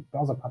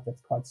part,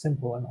 that's quite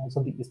simple, and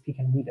also the ESP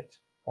can read it,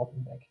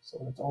 porting back. So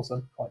that's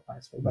also quite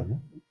nice.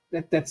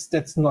 But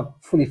that's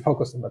not fully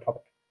focused on the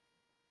topic.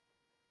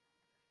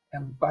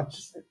 But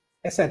as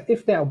I said,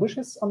 if there are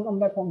wishes on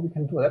that one, we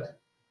can do it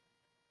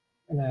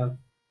in a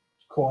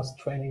course,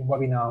 training,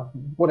 webinar,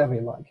 whatever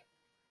you like.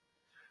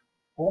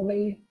 Or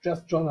maybe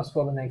just join us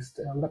for the next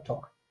lab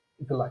talk,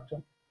 if you like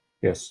to.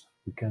 Yes,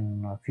 we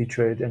can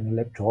feature it in the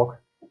lab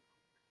talk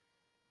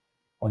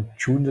on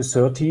June the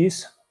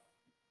 30th.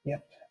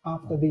 Yep,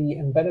 after the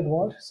embedded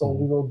world. So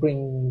we will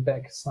bring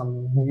back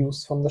some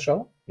news from the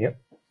show. Yep.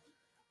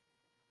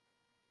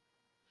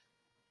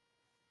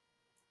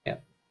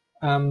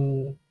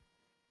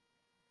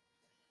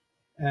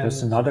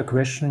 There's another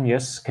question.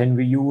 Yes, can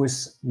we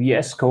use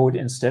VS Code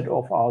instead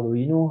of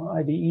Arduino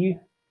IDE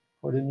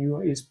for the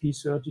new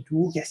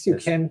ESP32? Yes, you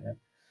can.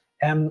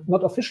 Yeah.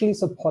 Not officially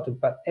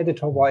supported, but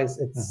editor-wise,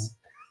 it's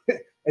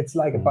it's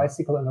like a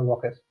bicycle and a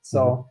rocket.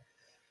 So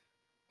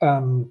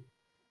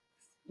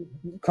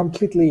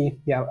completely,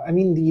 yeah. I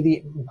mean,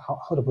 the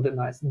how to put it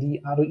nice? The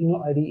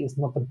Arduino IDE is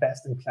not the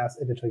best in class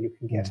editor you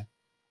can get.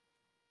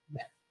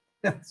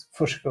 That's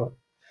for sure.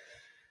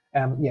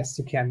 Yes,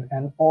 you can,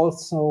 and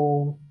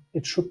also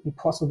it should be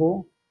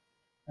possible.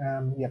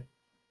 You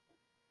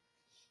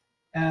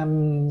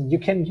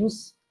can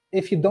use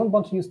if you don't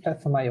want to use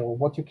Platform IO,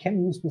 what you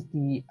can use with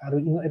the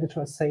Arduino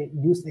editor is say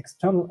use an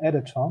external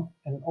editor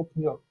and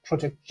open your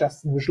project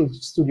just in Visual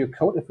Studio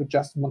Code if you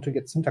just want to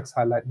get syntax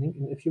highlighting.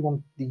 And if you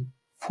want the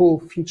full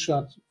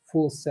featured,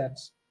 full set,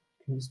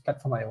 you can use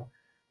Platform IO.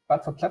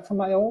 But for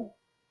Platform IO,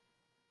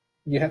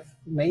 you have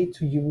made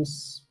to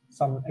use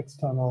some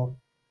external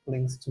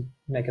links to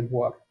make it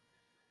work.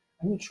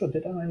 I'm not sure,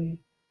 did I?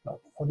 No,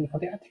 for the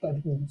article I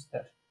didn't use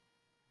that.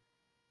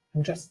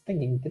 I'm just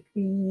thinking, did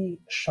we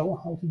show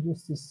how to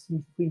use this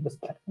C3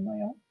 with Platform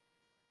IO?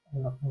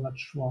 I'm not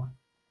sure.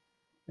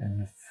 In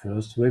the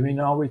first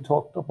webinar, we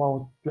talked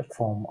about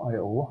Platform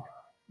IO.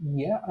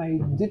 Yeah, I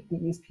did the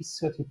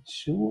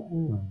ESP32,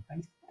 and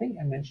I think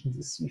I mentioned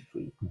the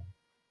C3.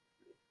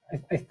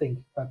 I think,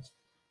 but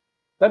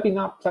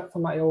webinar,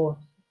 Platform IO,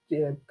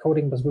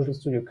 coding with Visual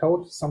Studio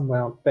Code,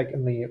 somewhere back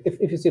in the,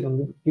 if you see it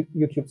on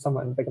YouTube,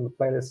 somewhere back in the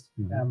playlist,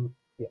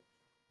 yeah,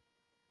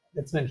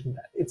 let's mention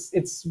that.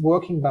 It's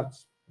working, but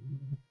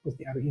with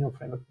the Arduino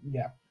framework,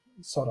 yeah,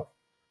 sort of.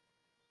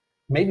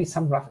 Maybe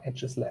some rough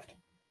edges left.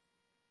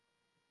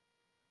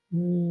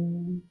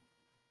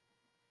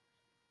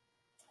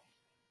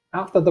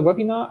 After the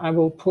webinar, I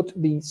will put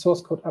the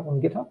source code up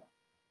on GitHub,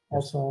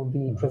 also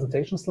the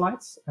presentation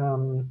slides.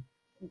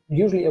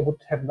 Usually I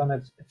would have done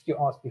it a few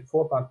hours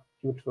before, but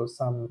due to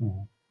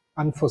some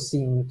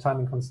unforeseen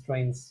timing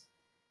constraints,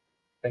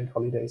 bank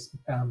holidays,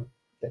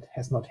 that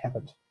has not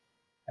happened.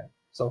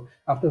 So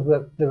after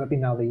the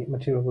webinar, the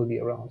material will be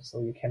around, so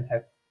you can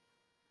have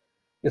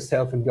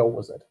yourself a go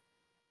with it.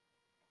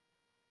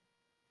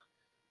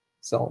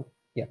 So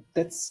yeah,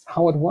 that's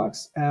how it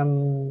works.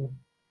 And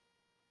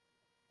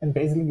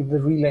basically the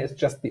relay is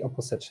just the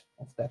opposite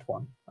of that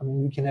one. I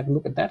mean, we can have a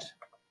look at that.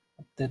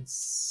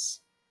 That's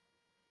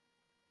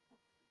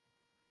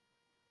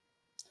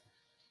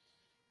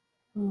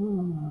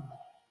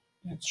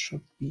that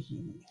should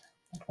be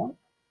that one.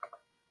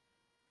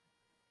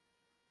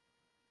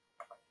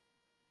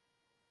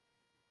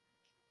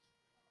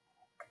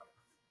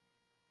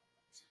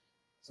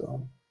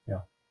 So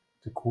yeah,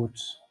 the code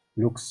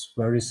looks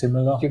very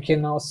similar. You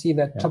can now see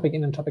that topic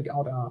in and topic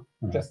out are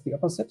just the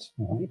opposite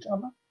of each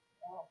other.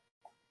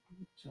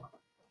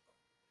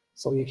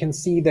 So you can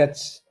see that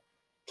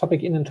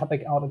topic in and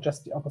topic out are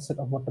just the opposite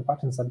of what the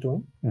buttons are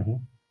doing.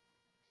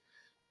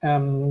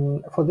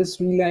 For this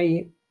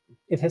relay,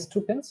 it has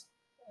 2 pins.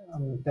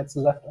 That's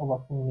left over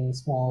from the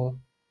small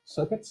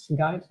circuits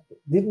guide.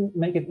 Didn't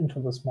make it into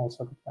the small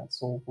circuit guide,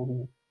 so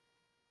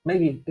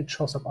maybe it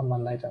shows up on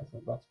one later.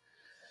 But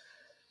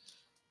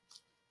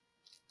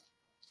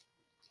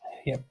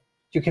yeah,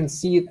 you can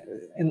see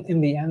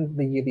in the end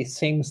the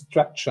same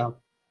structure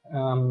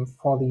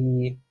for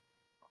the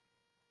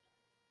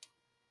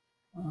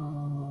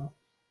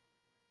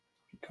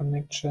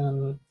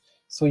connection.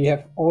 So you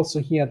have also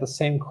here the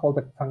same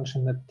callback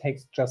function that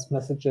takes just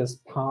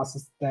messages,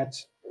 passes that,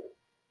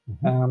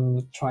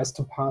 tries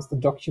to pass the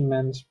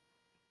document,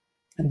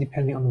 and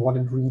depending on what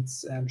it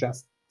reads,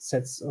 just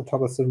sets or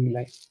toggles the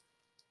relay.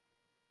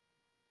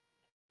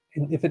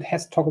 And if it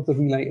has toggled the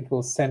relay, it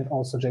will send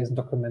also JSON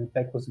document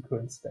back with the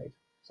current state.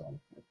 So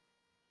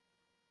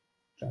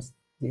just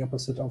the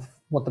opposite of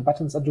what the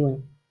buttons are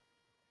doing.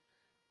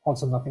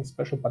 Also nothing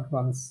special, but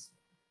runs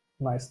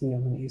nicely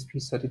on an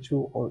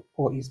ESP32 or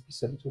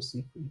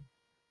ESP32C3.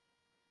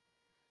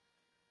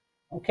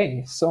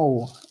 Okay,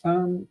 so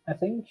I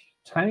think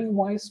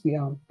timing-wise, we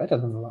are better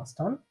than the last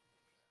time.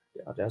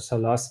 Yeah, there's a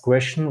last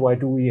question. Why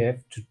do we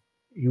have to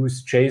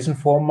use JSON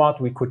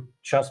format? We could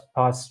just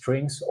pass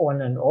strings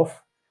on and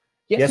off.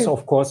 Yes,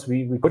 of course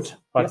we could,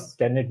 but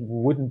then it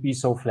wouldn't be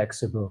so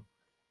flexible.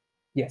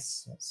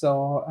 Yes.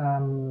 So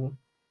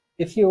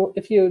if you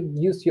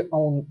use your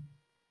own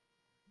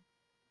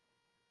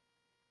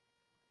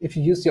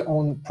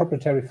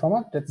proprietary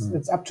format,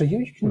 it's up to you.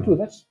 You can do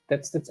that.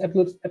 That's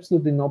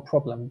absolutely no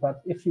problem.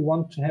 But if you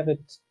want to have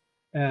it,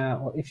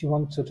 or if you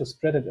want to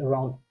spread it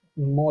around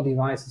more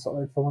devices,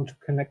 or if you want to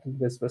connect it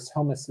with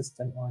Home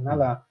Assistant or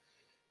another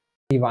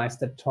device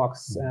that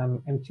talks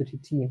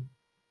MQTT,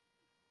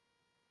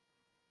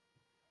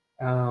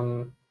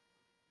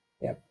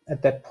 yeah,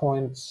 at that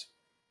point,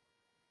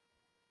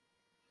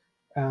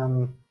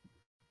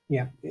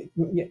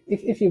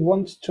 if you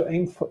want to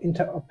aim for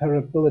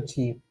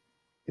interoperability,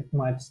 it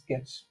might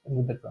get a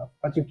little bit rough.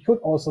 But you could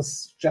also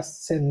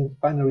just send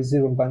binary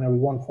 0 and binary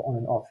 1 for on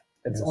and off.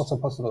 That's also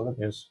possible. That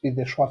would be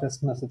the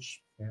shortest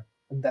message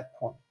at that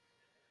point.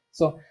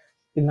 So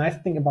the nice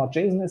thing about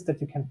JSON is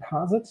that you can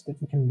parse it,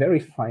 that you can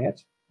verify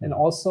it, and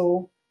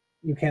also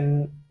you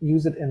can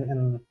use it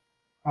in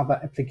other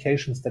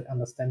applications that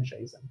understand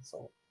JSON.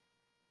 So,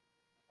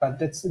 but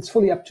it's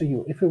fully up to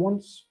you. If you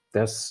want,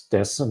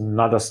 there's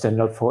another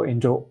standard for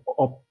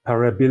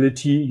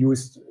interoperability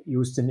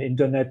used in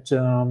internet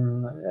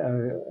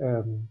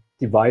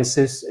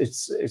devices.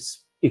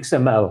 It's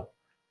XML,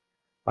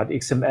 but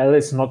XML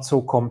is not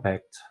so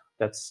compact.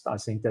 I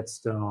think that's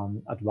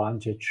the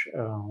advantage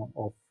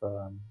of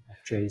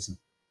JSON.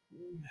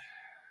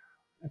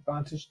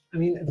 Advantage. I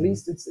mean, at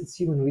least it's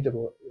human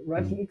readable.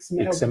 Writing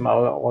XML.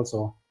 XML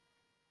also.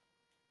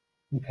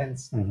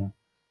 depends.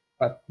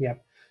 But yeah,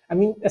 I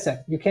mean, as I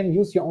said, you can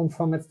use your own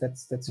formats.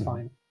 That's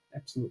fine.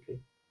 Absolutely.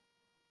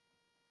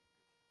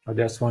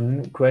 There's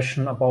one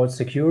question about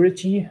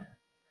security.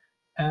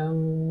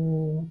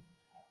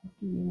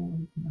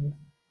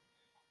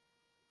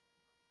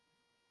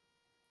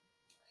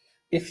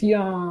 If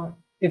you're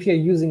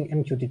using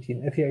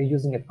MQTT, if you're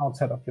using it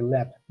outside of your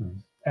lab,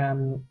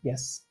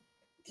 yes,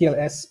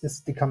 TLS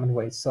is the common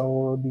way.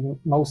 So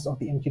most of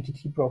the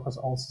MQTT brokers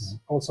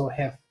also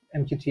have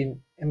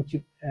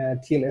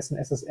TLS and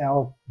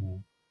SSL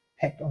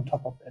packed on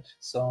top of it.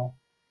 So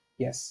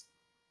yes,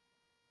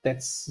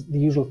 that's the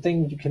usual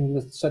thing. You can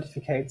use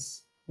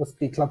certificates with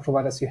the cloud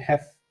providers. You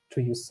have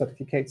to use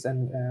certificates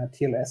and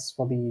TLS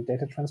for the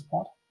data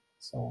transport.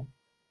 So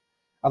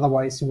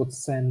otherwise you would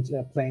send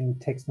plain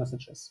text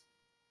messages.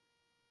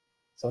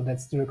 So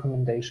that's the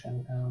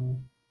recommendation,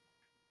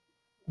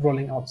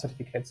 rolling out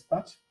certificates.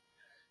 But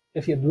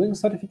if you're doing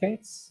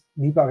certificates,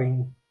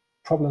 debugging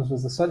problems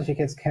with the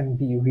certificates can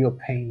be a real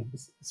pain,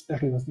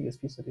 especially with the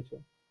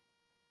ESP32.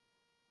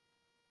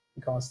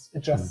 Because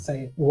it just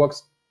say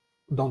works,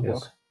 don't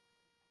work.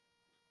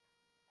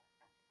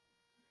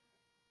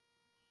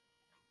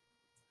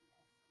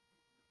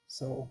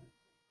 So,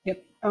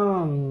 yep.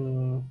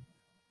 I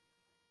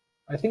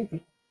think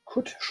we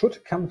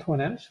should come to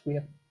an end. We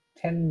have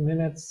 10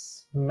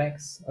 minutes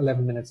max,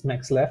 11 minutes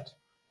max left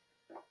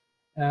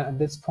at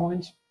this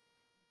point.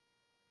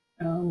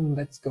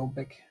 Let's go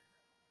back.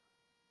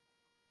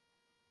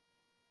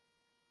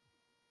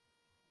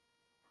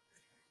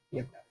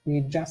 Yep,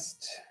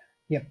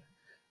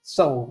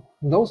 So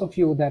those of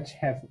you that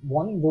have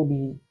won will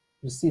be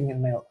receiving a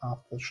mail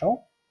after the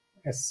show,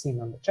 as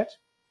seen on the chat.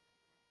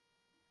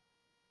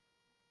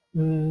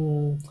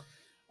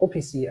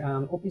 OPC.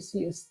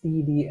 OPC is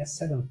the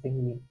S7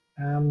 thingy.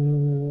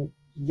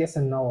 Yes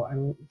and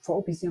no.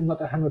 For OPC, I'm not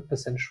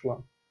 100%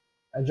 sure.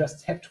 I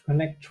just have to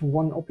connect to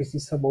one OPC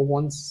server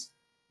once,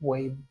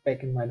 way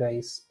back in my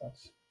days, but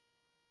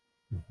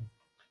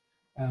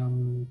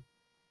I'm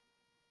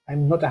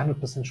not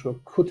 100% sure.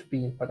 Could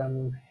be, but I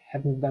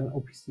haven't done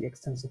OPC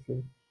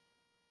extensively.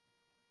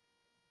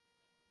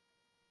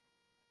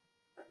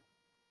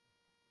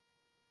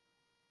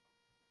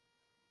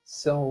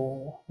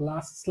 So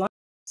last slides.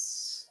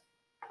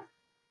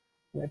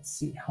 Let's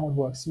see how it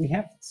works. We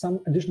have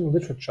some additional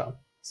literature.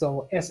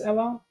 So as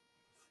ever,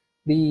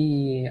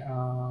 the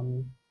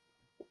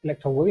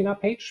Electro webinar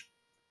page.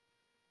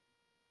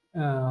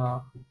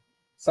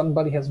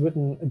 Somebody has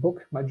written a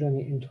book, My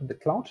Journey into the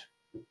Cloud.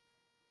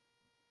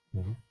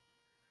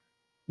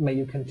 Maybe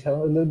you can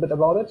tell a little bit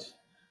about it.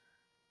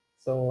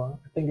 So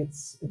I think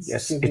it's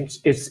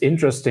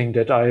interesting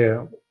that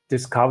I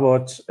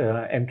discovered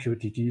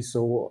MQTT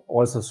so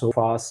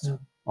fast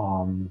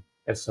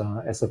as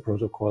a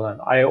protocol,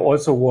 and I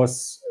also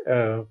was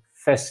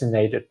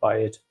fascinated by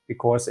it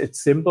because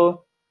it's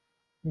simple.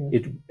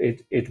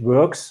 It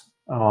works.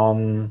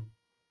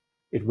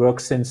 It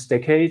works since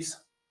decades,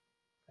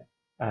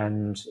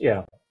 and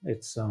yeah,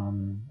 it's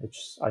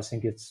I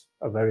think it's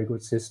a very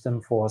good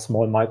system for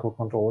small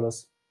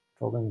microcontrollers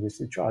talking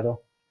with each other.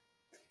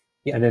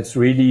 Yeah. And it's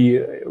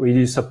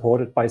really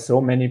supported by so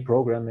many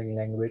programming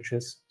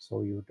languages,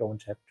 so you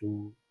don't have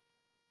to.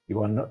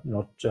 You are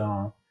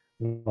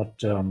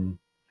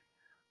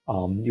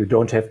you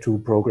don't have to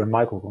program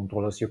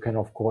microcontrollers. You can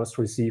of course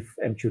receive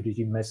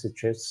MQTT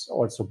messages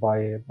also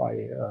by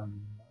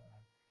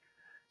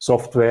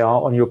software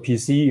on your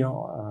PC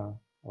or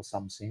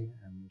something,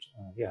 and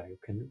yeah, you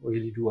can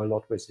really do a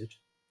lot with it.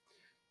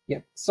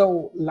 Yeah.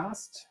 So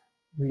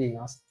really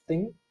last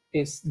thing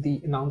is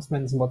the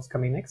announcements, what's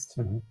coming next.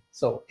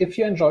 So if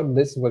you enjoyed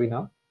this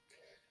webinar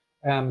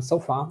so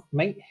far,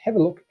 may have a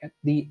look at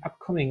the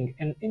upcoming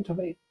and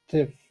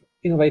innovative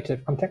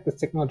contactless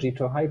technology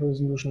to high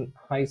resolution,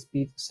 high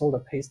speed solder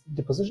paste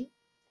deposition.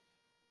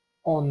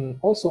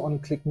 Also on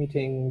Click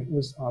Meeting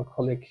with our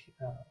colleague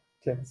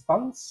Clarence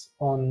Barnes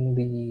on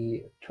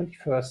the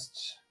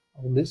 21st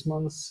of this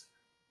month,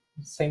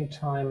 same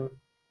time,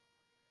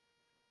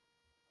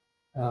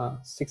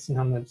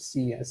 1600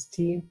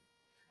 CEST.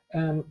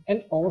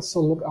 And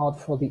also look out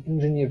for the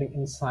Engineering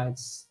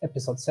Insights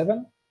episode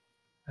 7.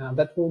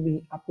 That will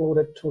be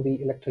uploaded to the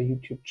Electro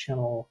YouTube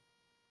channel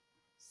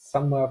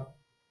somewhere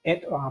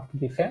at or after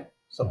the fair.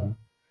 So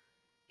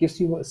gives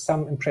you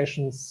some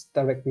impressions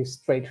directly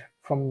straight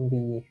from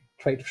the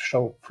trade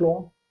show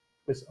floor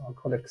with our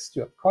colleague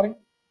Stuart Cording.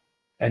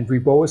 And we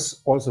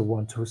both also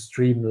want to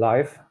stream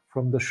live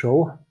from the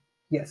show.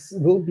 Yes,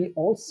 will be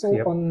also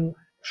on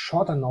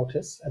shorter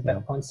notice at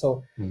that point.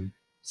 So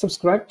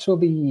subscribe to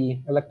the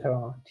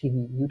Electro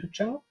TV YouTube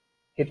channel,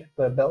 hit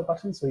the bell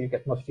button so you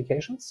get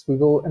notifications. We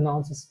will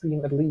announce the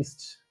stream at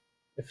least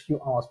a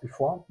few hours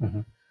before,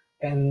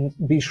 and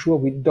be sure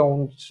we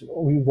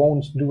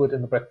won't do it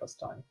in the breakfast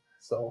time.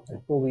 So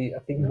it will be, I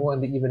think, more in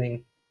the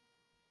evening,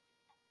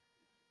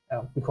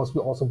 because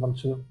we also want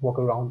to walk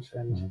around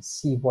and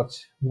see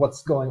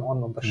what's going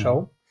on the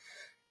show.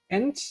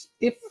 And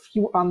if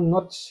you are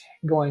not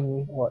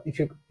going, or if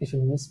you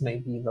miss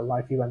maybe the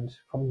live event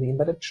from the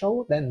embedded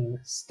show, then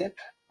step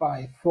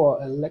by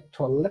for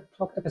Elector Lab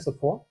Talk episode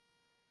 4.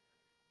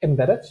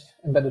 Embedded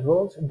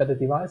world, embedded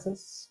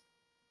devices.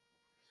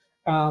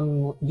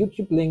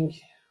 YouTube link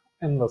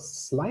in the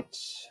slide,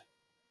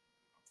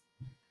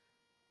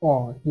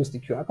 or use the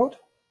QR code.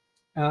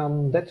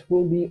 That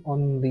will be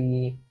on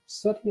the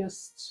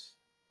 30th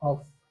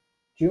of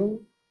June,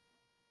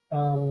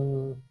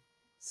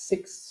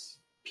 6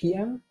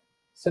 p.m.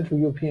 Central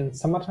European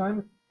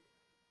Summertime.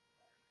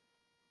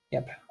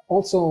 Yep.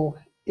 Also,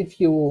 if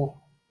you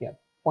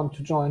want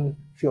to join,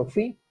 feel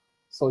free.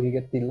 So you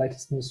get the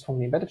latest news from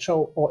the Embedded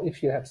Show, or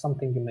if you have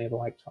something you may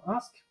like to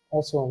ask,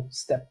 also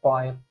step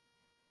by.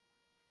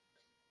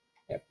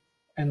 Yep.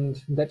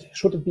 And that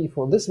should it be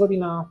for this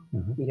webinar.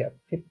 We have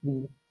hit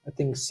the, I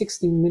think,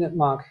 60-minute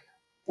mark,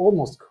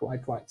 almost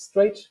quite right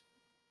straight,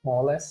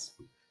 more or less.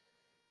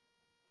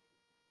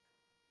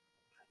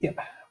 Yep.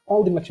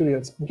 All the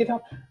materials on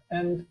GitHub,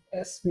 and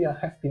as we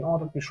have been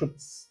ordered, we should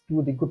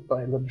do the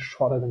goodbye a little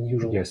shorter than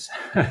usual. Yes.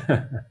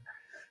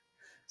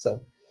 So,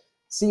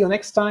 see you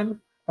next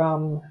time.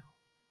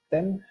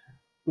 Then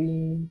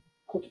we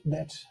put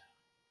that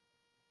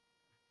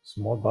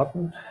small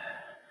button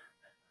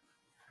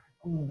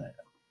on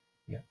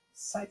the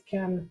side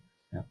cam.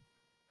 Yeah.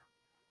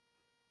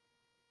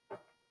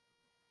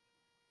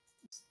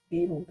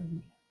 Stable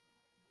the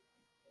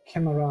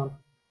camera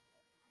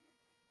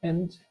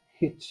and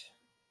hit